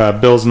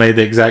 Bill's made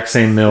the exact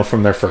same meal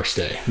from their first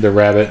day. The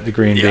rabbit, the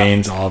green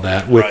beans, all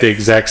that, with the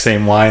exact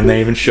same wine.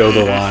 They even show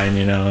the wine,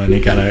 and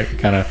he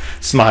kind of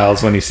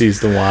smiles when he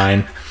sees the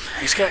wine.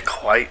 He's got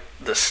quite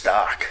the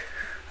stock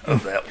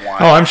of that wine.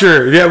 Oh, I'm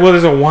sure. Yeah, well,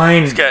 there's a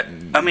wine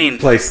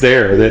place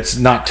there that's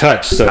not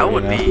touched. So I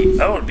would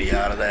be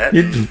out of that.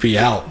 You'd be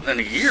out in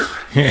a year.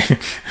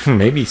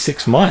 Maybe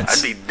 6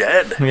 months. I'd be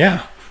dead.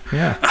 Yeah.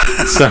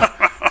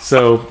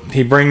 So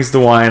he brings the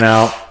wine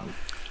out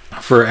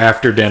for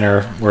after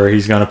dinner, where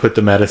he's going to put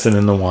the medicine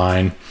in the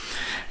wine,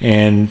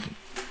 and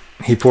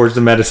he pours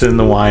the medicine in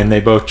the wine. They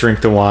both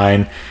drink the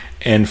wine,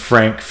 and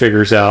Frank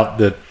figures out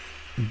that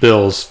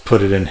Bill's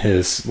put it in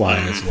his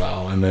wine as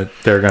well, and that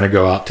they're going to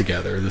go out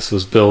together. This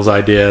was Bill's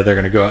idea. They're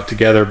going to go out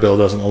together. Bill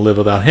doesn't want to live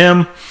without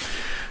him,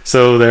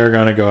 so they're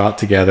going to go out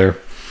together.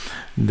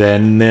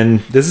 Then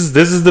this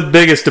is the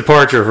biggest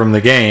departure from the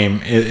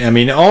game.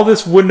 All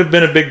this wouldn't have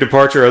been a big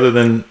departure other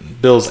than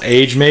Bill's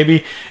age,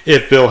 maybe,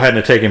 if Bill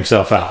hadn't taken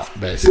himself out,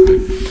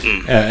 basically.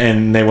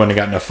 And they wouldn't have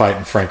gotten a fight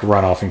and Frank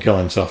run off and kill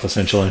himself,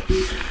 essentially.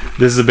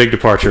 This is a big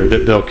departure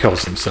that Bill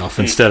kills himself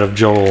instead of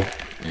Joel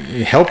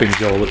helping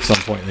Joel at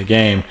some point in the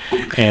game,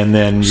 and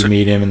then you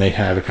meet him and they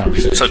have a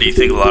conversation. So do you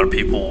think a lot of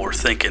people were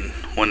thinking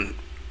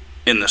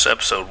in this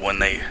episode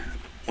when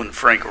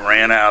Frank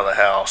ran out of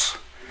the house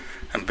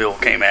and Bill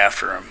came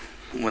after him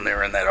when they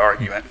were in that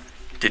argument,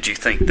 did you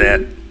think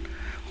that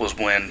was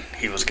when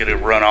he was going to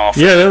run off?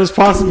 Yeah, that was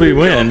possibly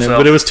when,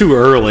 but it was too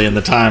early in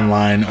the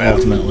timeline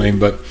ultimately.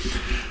 But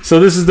so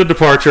this is the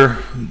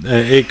departure.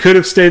 It could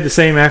have stayed the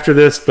same after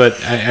this,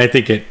 but I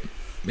think it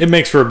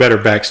makes for a better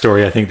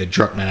backstory, I think, that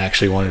Druckmann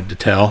actually wanted to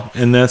tell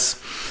in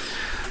this.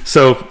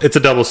 So it's a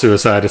double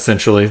suicide,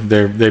 essentially.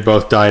 They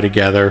both die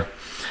together.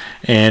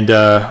 And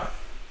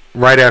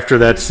right after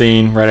that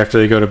scene, right after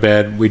they go to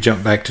bed, we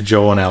jump back to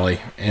Joel and Ellie,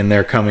 and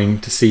they're coming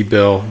to see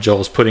Bill.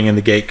 Joel's putting in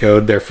the gate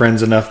code. They're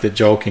friends enough that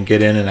Joel can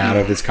get in and out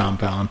of his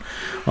compound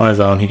on his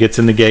own. He gets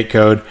in the gate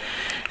code,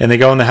 and they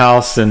go in the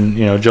house, and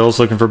Joel's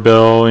looking for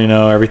Bill.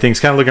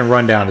 Everything's kind of looking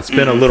run down. It's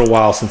been a little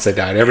while since they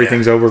died.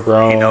 Everything's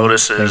overgrown. He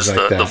notices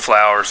the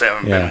flowers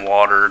haven't been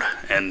watered,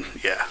 and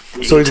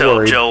you so can he's tell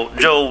worried.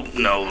 Joel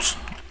knows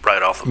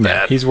right off the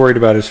bat. He's worried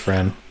about his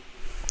friend.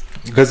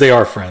 Because they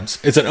are friends.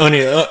 It's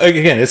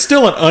it's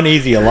still an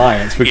uneasy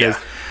alliance because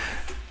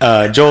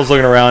Joel's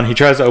looking around. He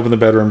tries to open the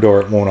bedroom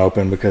door. It won't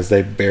open because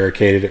they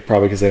barricaded it,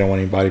 probably because they don't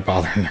want anybody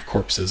bothering their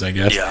corpses, I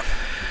guess. Yeah.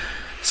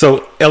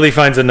 So Ellie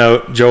finds a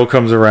note. Joel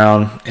comes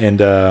around,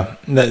 and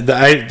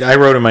I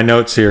wrote in my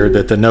notes here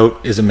that the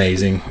note is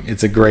amazing.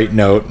 It's a great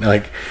note.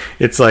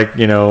 It's like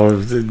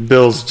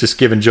Bill's just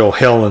giving Joel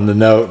hell in the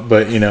note,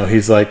 but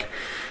he's like,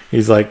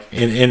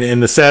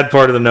 and the sad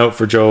part of the note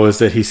for Joel is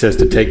that he says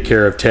to take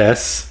care of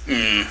Tess,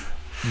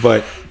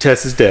 but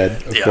Tess is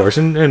dead, of course,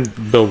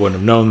 and Bill wouldn't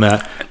have known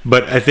that.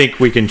 But I think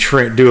we can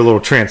do a little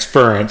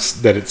transference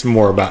that it's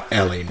more about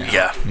Ellie now.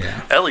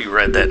 Yeah. Ellie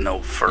read that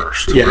note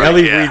first. Yeah, right?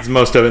 Ellie reads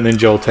most of it, and then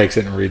Joel takes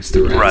it and reads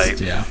the rest. Right.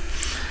 Yeah.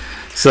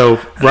 So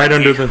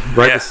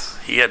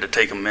he had to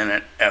take a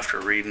minute after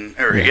reading,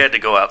 or he had to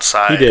go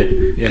outside. He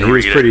did. Yeah, he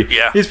was pretty.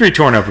 Yeah. He's pretty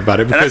torn up about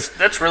it because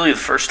that's really the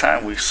first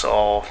time we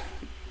saw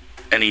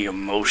any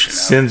emotion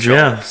since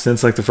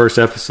like the first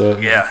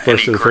episode.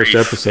 First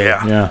episode.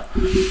 Yeah.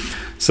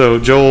 So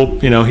Joel,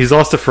 he's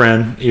lost a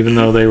friend, even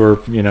though they were,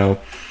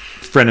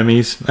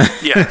 frenemies.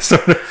 Yeah.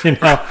 Sort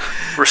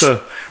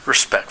of,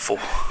 respectful.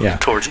 Yeah.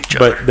 Towards each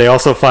other. But they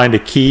also find a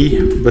key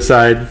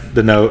beside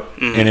the note,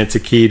 and it's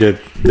a key to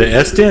the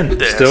S10.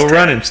 Still S10.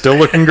 Running, still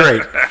looking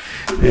great.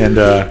 And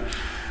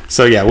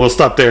we'll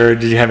stop there.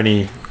 Did you have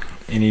any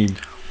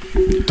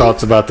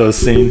thoughts about those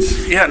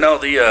scenes? Yeah. No.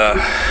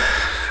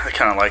 I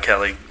kind of like how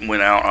they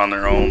went out on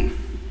their own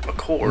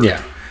accord.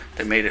 Yeah.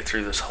 They made it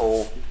through this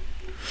whole,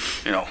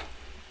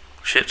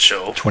 shit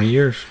show. 20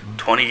 years.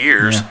 20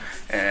 years. Yeah.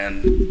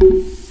 And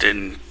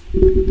didn't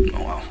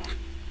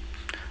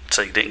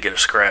get a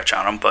scratch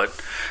on them, but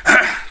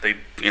they,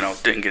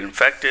 didn't get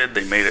infected.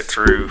 They made it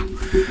through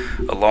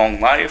a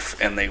long life,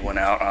 and they went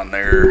out on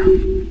their,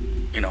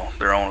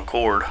 their own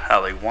accord,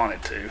 how they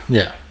wanted to.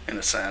 Yeah. In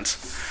a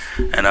sense.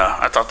 And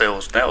I thought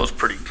that was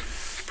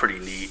pretty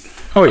neat.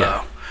 Oh,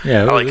 yeah.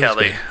 Yeah, I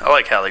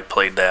like how they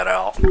played that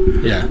out.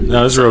 Yeah,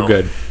 that was real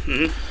good.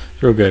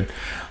 Real good.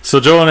 So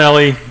Joel and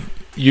Ellie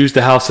use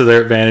the house to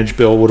their advantage.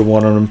 Bill would have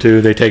wanted them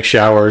to. They take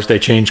showers. They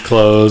change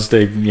clothes.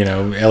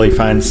 Ellie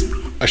finds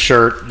a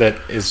shirt that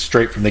is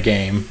straight from the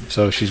game,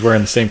 so she's wearing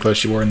the same clothes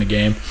she wore in the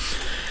game.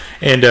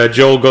 And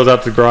Joel goes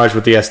out to the garage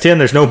with the S10.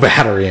 There's no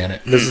battery in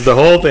it. This is the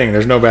whole thing.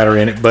 There's no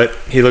battery in it. But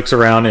he looks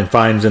around and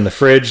finds in the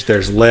fridge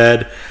there's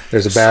lead.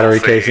 There's a battery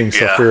casing,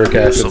 sulfuric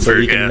acid, so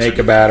he can make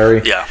a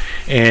battery. Yeah.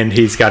 And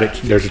he's got it.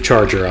 There's a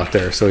charger out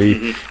there. So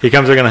he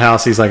comes back in the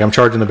house. He's like, I'm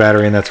charging the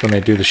battery, and that's when they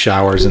do the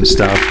showers and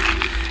stuff.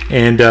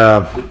 And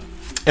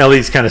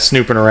Ellie's kind of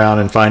snooping around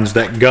and finds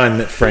that gun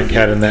that Frank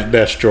had in that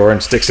desk drawer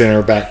and sticks it in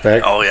her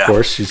backpack. Oh, yeah. Of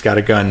course, she's got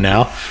a gun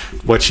now.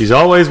 What she's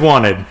always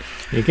wanted.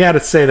 You got to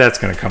say that's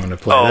going to come into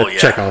play. Oh,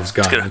 that's Chekhov's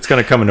gun. It's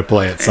going to come into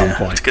play at some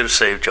point. It's going to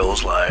save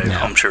Joel's life,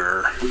 I'm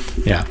sure.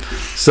 Yeah.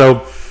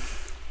 So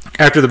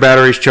after the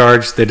battery's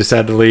charged, they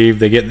decide to leave.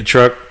 They get in the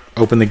truck,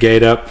 open the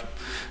gate up,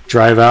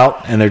 drive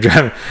out, and they're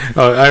driving.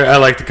 I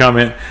like the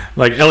comment.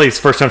 Like, Ellie's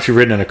first time she's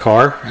ridden in a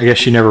car. I guess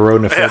she never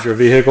rode in a Fedra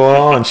vehicle at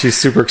all, and she's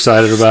super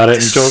excited about it.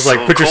 And Joel's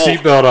like, put your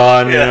seatbelt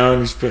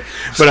on,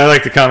 But I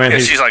like the comment. Yeah,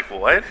 she's like,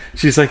 what?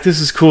 She's like,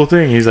 this is a cool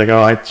thing. He's like,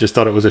 oh, I just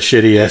thought it was a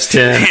shitty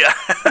S10. Yeah.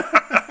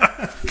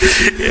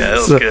 Yeah, that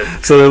was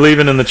good. So they're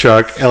leaving in the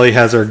truck. Ellie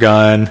has her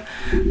gun.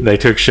 They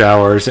took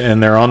showers,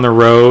 and they're on the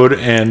road.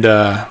 And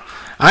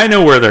I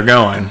know where they're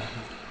going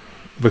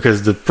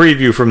because the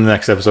preview from the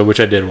next episode, which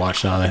I did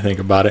watch now that I think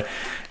about it,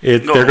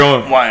 they're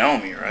going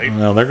Wyoming, right?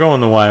 Well, they're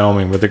going to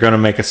Wyoming, but they're going to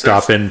make a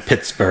stop in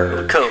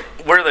Pittsburgh.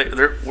 Where are they?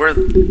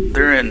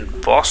 They're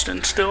in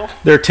Boston still.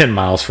 They're 10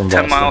 miles from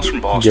Boston. 10 miles from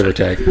Boston, give or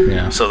take.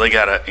 Yeah. So they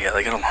got a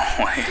long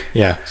way.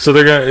 Yeah. So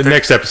the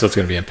next episode's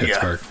going to be in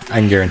Pittsburgh. Yeah. I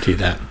can guarantee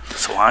that.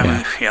 So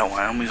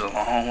Wyoming's a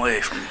long way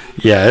from.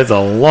 Yeah, it's a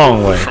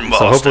long way. From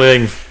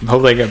Boston. So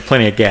hopefully they get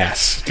plenty of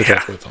gas to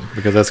take with them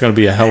because that's going to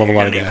be a hell of a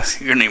lot of gas.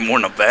 You're going to need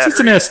more than a battery. It's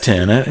an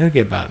S10. It'll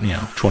get about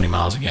 20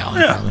 miles a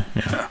gallon probably.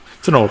 Yeah.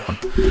 It's an old one.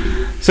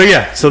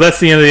 So that's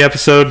the end of the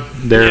episode.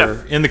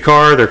 They're in the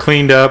car. They're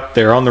cleaned up.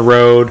 They're on the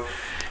road.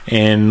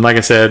 And like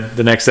I said,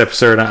 the next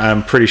episode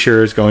I'm pretty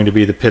sure is going to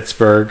be the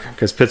Pittsburgh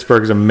because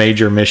Pittsburgh is a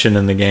major mission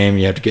in the game.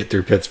 You have to get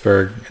through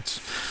Pittsburgh.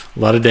 It's a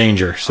lot of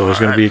danger. So there's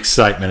going to be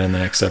excitement in the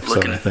next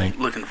episode, I think.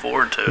 Looking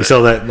forward to it. You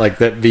saw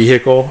that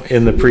vehicle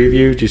in the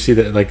preview? Did you see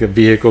that the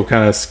vehicle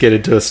kind of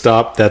skidded to a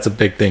stop? That's a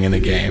big thing in the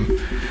game.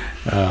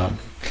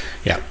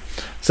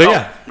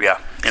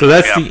 So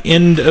that's the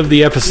end of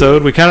the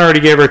episode. We kind of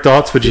already gave our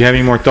thoughts, but do you have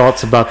any more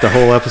thoughts about the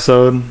whole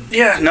episode?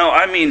 Yeah, no,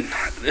 I mean,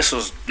 this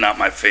was not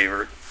my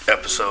favorite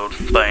episode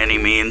by any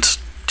means,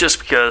 just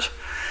because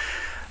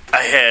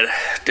I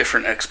had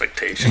different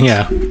expectations.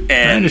 Yeah, and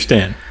I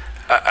understand.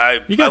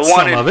 You got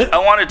wanted, some of it. I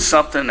wanted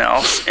something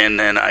else, and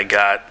then I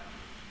got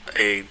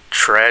a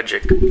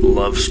tragic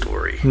love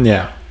story.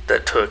 Yeah.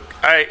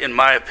 That in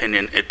my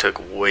opinion, it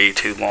took way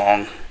too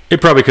long. It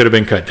probably could have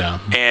been cut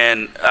down.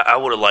 And I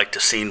would have liked to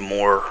seen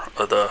more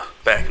of the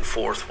back and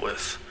forth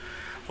with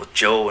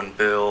Joe and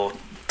Bill.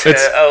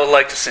 I would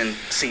like to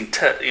seen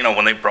Tess,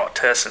 when they brought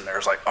Tess in there.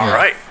 It's like, all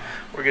right,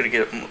 we're going to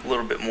get a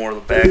little bit more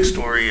of the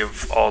backstory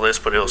of all this,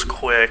 but it was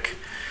quick.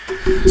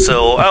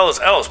 So I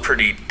was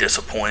pretty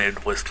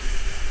disappointed with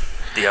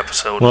the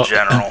episode in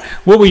general.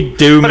 What we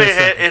do, but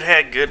it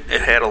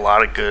had a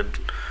lot of good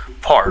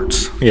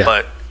parts. Yeah.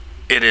 But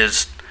it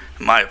is,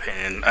 in my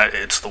opinion,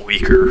 it's the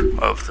weaker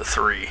of the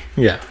three.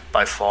 Yeah.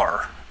 By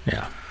far.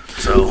 Yeah.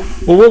 So.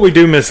 Well, what we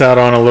do miss out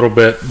on a little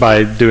bit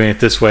by doing it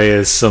this way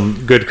is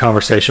some good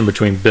conversation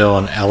between Bill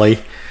and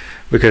Ellie,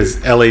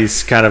 because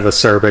Ellie's kind of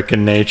acerbic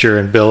in nature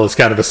and Bill is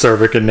kind of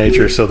acerbic in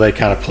nature, so they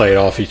kind of play it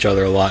off each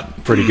other a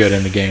lot, pretty good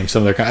in the game.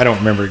 Some of their, I don't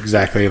remember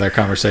exactly their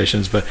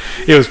conversations, but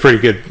it was pretty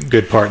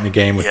good part in the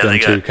game with them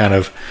two kind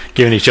of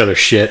giving each other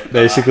shit,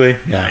 basically.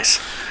 Nice.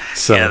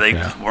 So they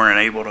weren't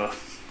able to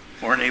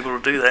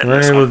do that.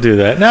 Weren't able to do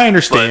that. Now I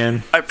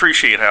understand. But I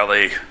appreciate how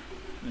they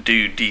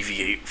do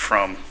deviate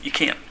from. You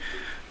can't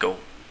go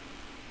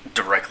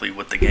directly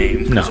with the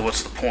game, because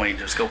what's the point?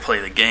 Just go play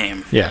the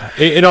game. Yeah,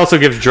 it also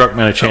gives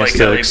Druckmann a chance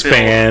to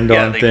expand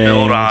on things.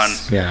 Build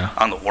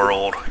on the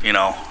world.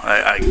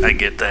 I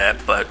get that,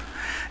 but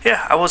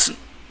I wasn't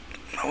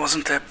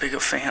that big a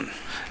fan.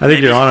 I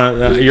think you're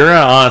gonna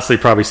honestly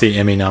probably see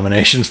Emmy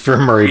nominations for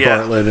Murray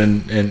Bartlett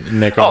and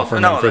Nick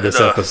Offerman for this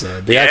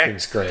episode. The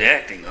acting's great. The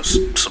acting was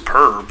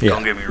superb.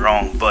 Don't get me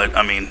wrong, but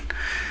I mean,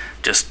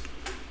 just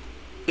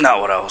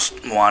not what I was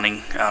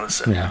wanting out of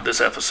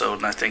this episode,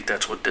 and I think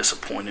that's what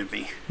disappointed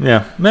me.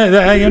 Yeah,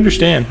 I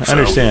understand.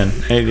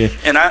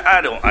 And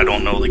I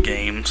don't know the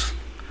games.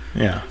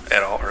 Yeah.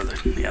 At all,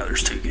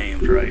 there's two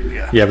games, right?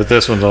 Yeah. Yeah, but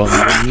this one's all,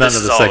 none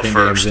of the second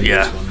games in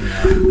this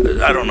one.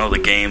 Yeah. I don't know the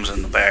games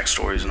and the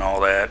backstories and all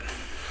that.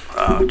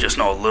 Just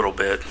know a little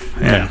bit.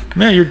 And,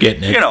 you're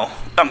getting it.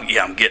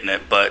 I'm getting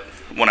it. But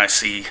when I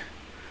see,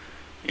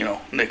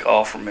 Nick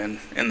Offerman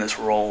in this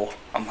role,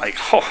 I'm like,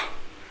 oh,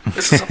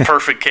 this is a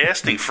perfect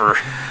casting for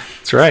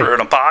for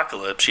an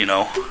apocalypse.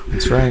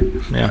 That's right.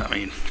 Yeah. I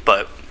mean,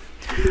 but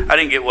I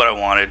didn't get what I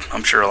wanted.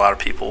 I'm sure a lot of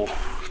people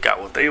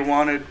got what they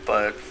wanted,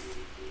 but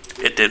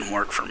it didn't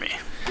work for me.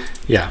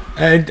 Yeah,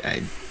 I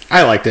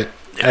liked it.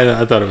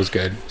 Yeah. I thought it was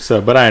good. So,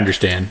 but I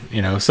understand.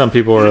 Some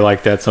people are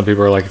like that. Some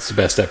people are like it's the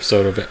best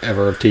episode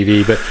ever of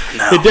TV. But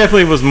it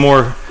definitely was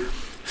more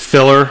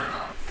filler.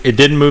 It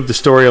didn't move the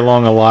story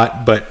along a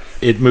lot, but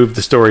it moved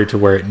the story to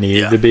where it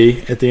needed to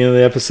be at the end of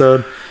the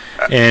episode,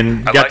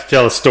 and got to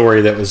tell a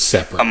story that was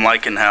separate. I'm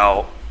liking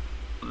how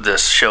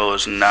this show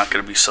is not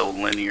going to be so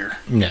linear.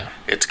 Yeah,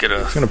 it's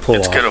gonna pull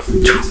off.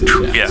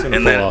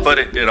 But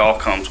it all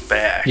comes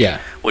back.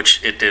 Yeah,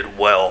 which it did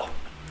well.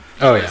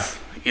 Oh with,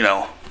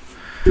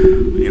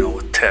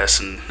 with Tess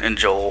and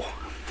Joel,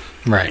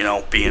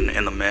 right? Being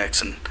in the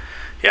mix, and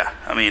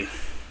I mean,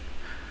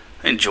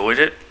 I enjoyed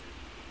it,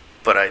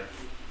 but I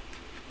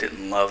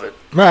didn't love it.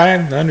 Right,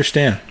 I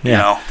understand.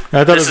 Yeah,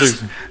 I thought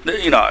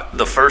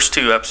the first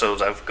two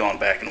episodes I've gone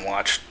back and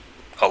watched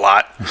a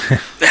lot.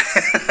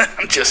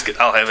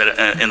 I'll have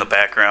it in the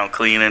background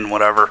cleaning,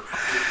 whatever.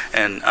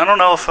 And I don't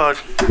know if on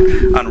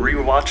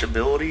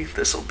rewatchability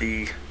this will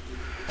be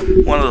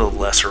one of the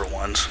lesser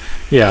ones.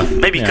 Yeah,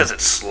 maybe because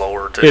it's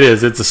slower. It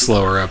is. It's a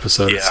slower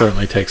episode. It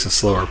certainly takes a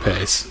slower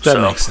pace.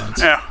 That makes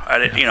sense. Yeah, I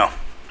didn't.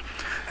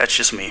 That's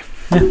just me.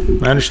 Yeah,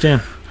 I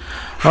understand.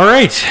 All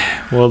right.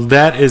 Well,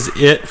 that is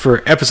it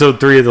for episode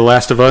 3 of The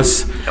Last of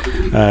Us.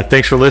 Yep.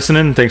 Thanks for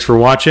listening. Thanks for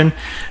watching.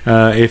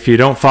 If you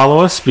don't follow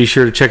us, be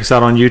sure to check us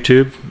out on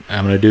YouTube.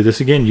 I'm going to do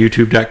this again.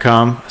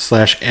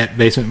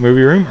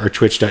 YouTube.com/@basementmovieroom or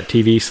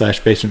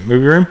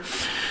Twitch.tv/basementmovieroom.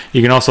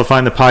 You can also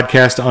find the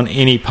podcast on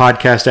any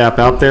podcast app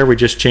out there. We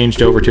just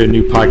changed over to a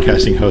new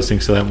podcasting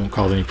hosting, so that won't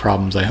cause any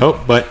problems, I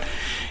hope. But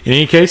in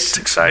any case, it's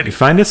exciting. You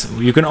find us.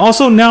 You can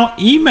also now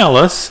email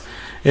us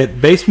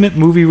at Basement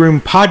Movie Room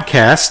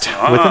Podcast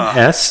with an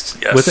S,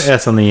 with an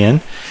S on the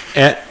end,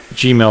 at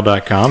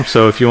gmail.com.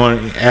 So if you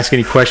want to ask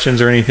any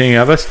questions or anything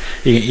of us,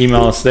 you can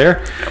email us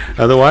there. Yep.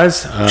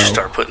 Otherwise,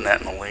 start putting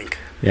that in the link.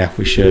 Yeah,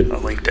 we should. A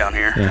link down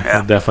here.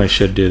 Yeah, I definitely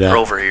should do that. Or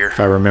over here. If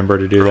I remember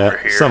to do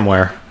that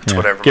somewhere. That's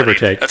what everybody, give or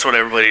take. That's what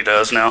everybody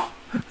does now.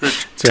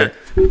 Click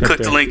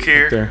the link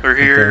here or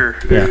here.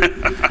 Yeah.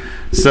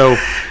 So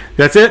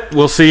that's it.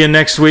 We'll see you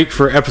next week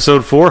for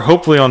episode 4.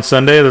 Hopefully on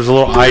Sunday. There's a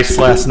little ice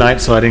last night,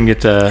 so I didn't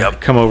get to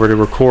come over to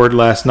record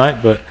last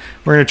night, but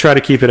we're going to try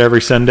to keep it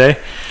every Sunday.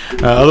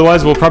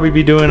 Otherwise, we'll probably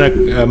be doing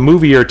a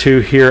movie or two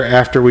here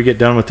after we get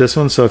done with this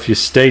one. So if you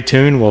stay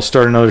tuned, we'll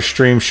start another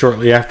stream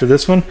shortly after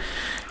this one.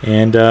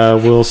 And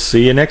we'll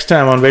see you next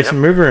time on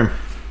Basement Movie Room.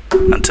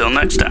 Until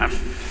next time.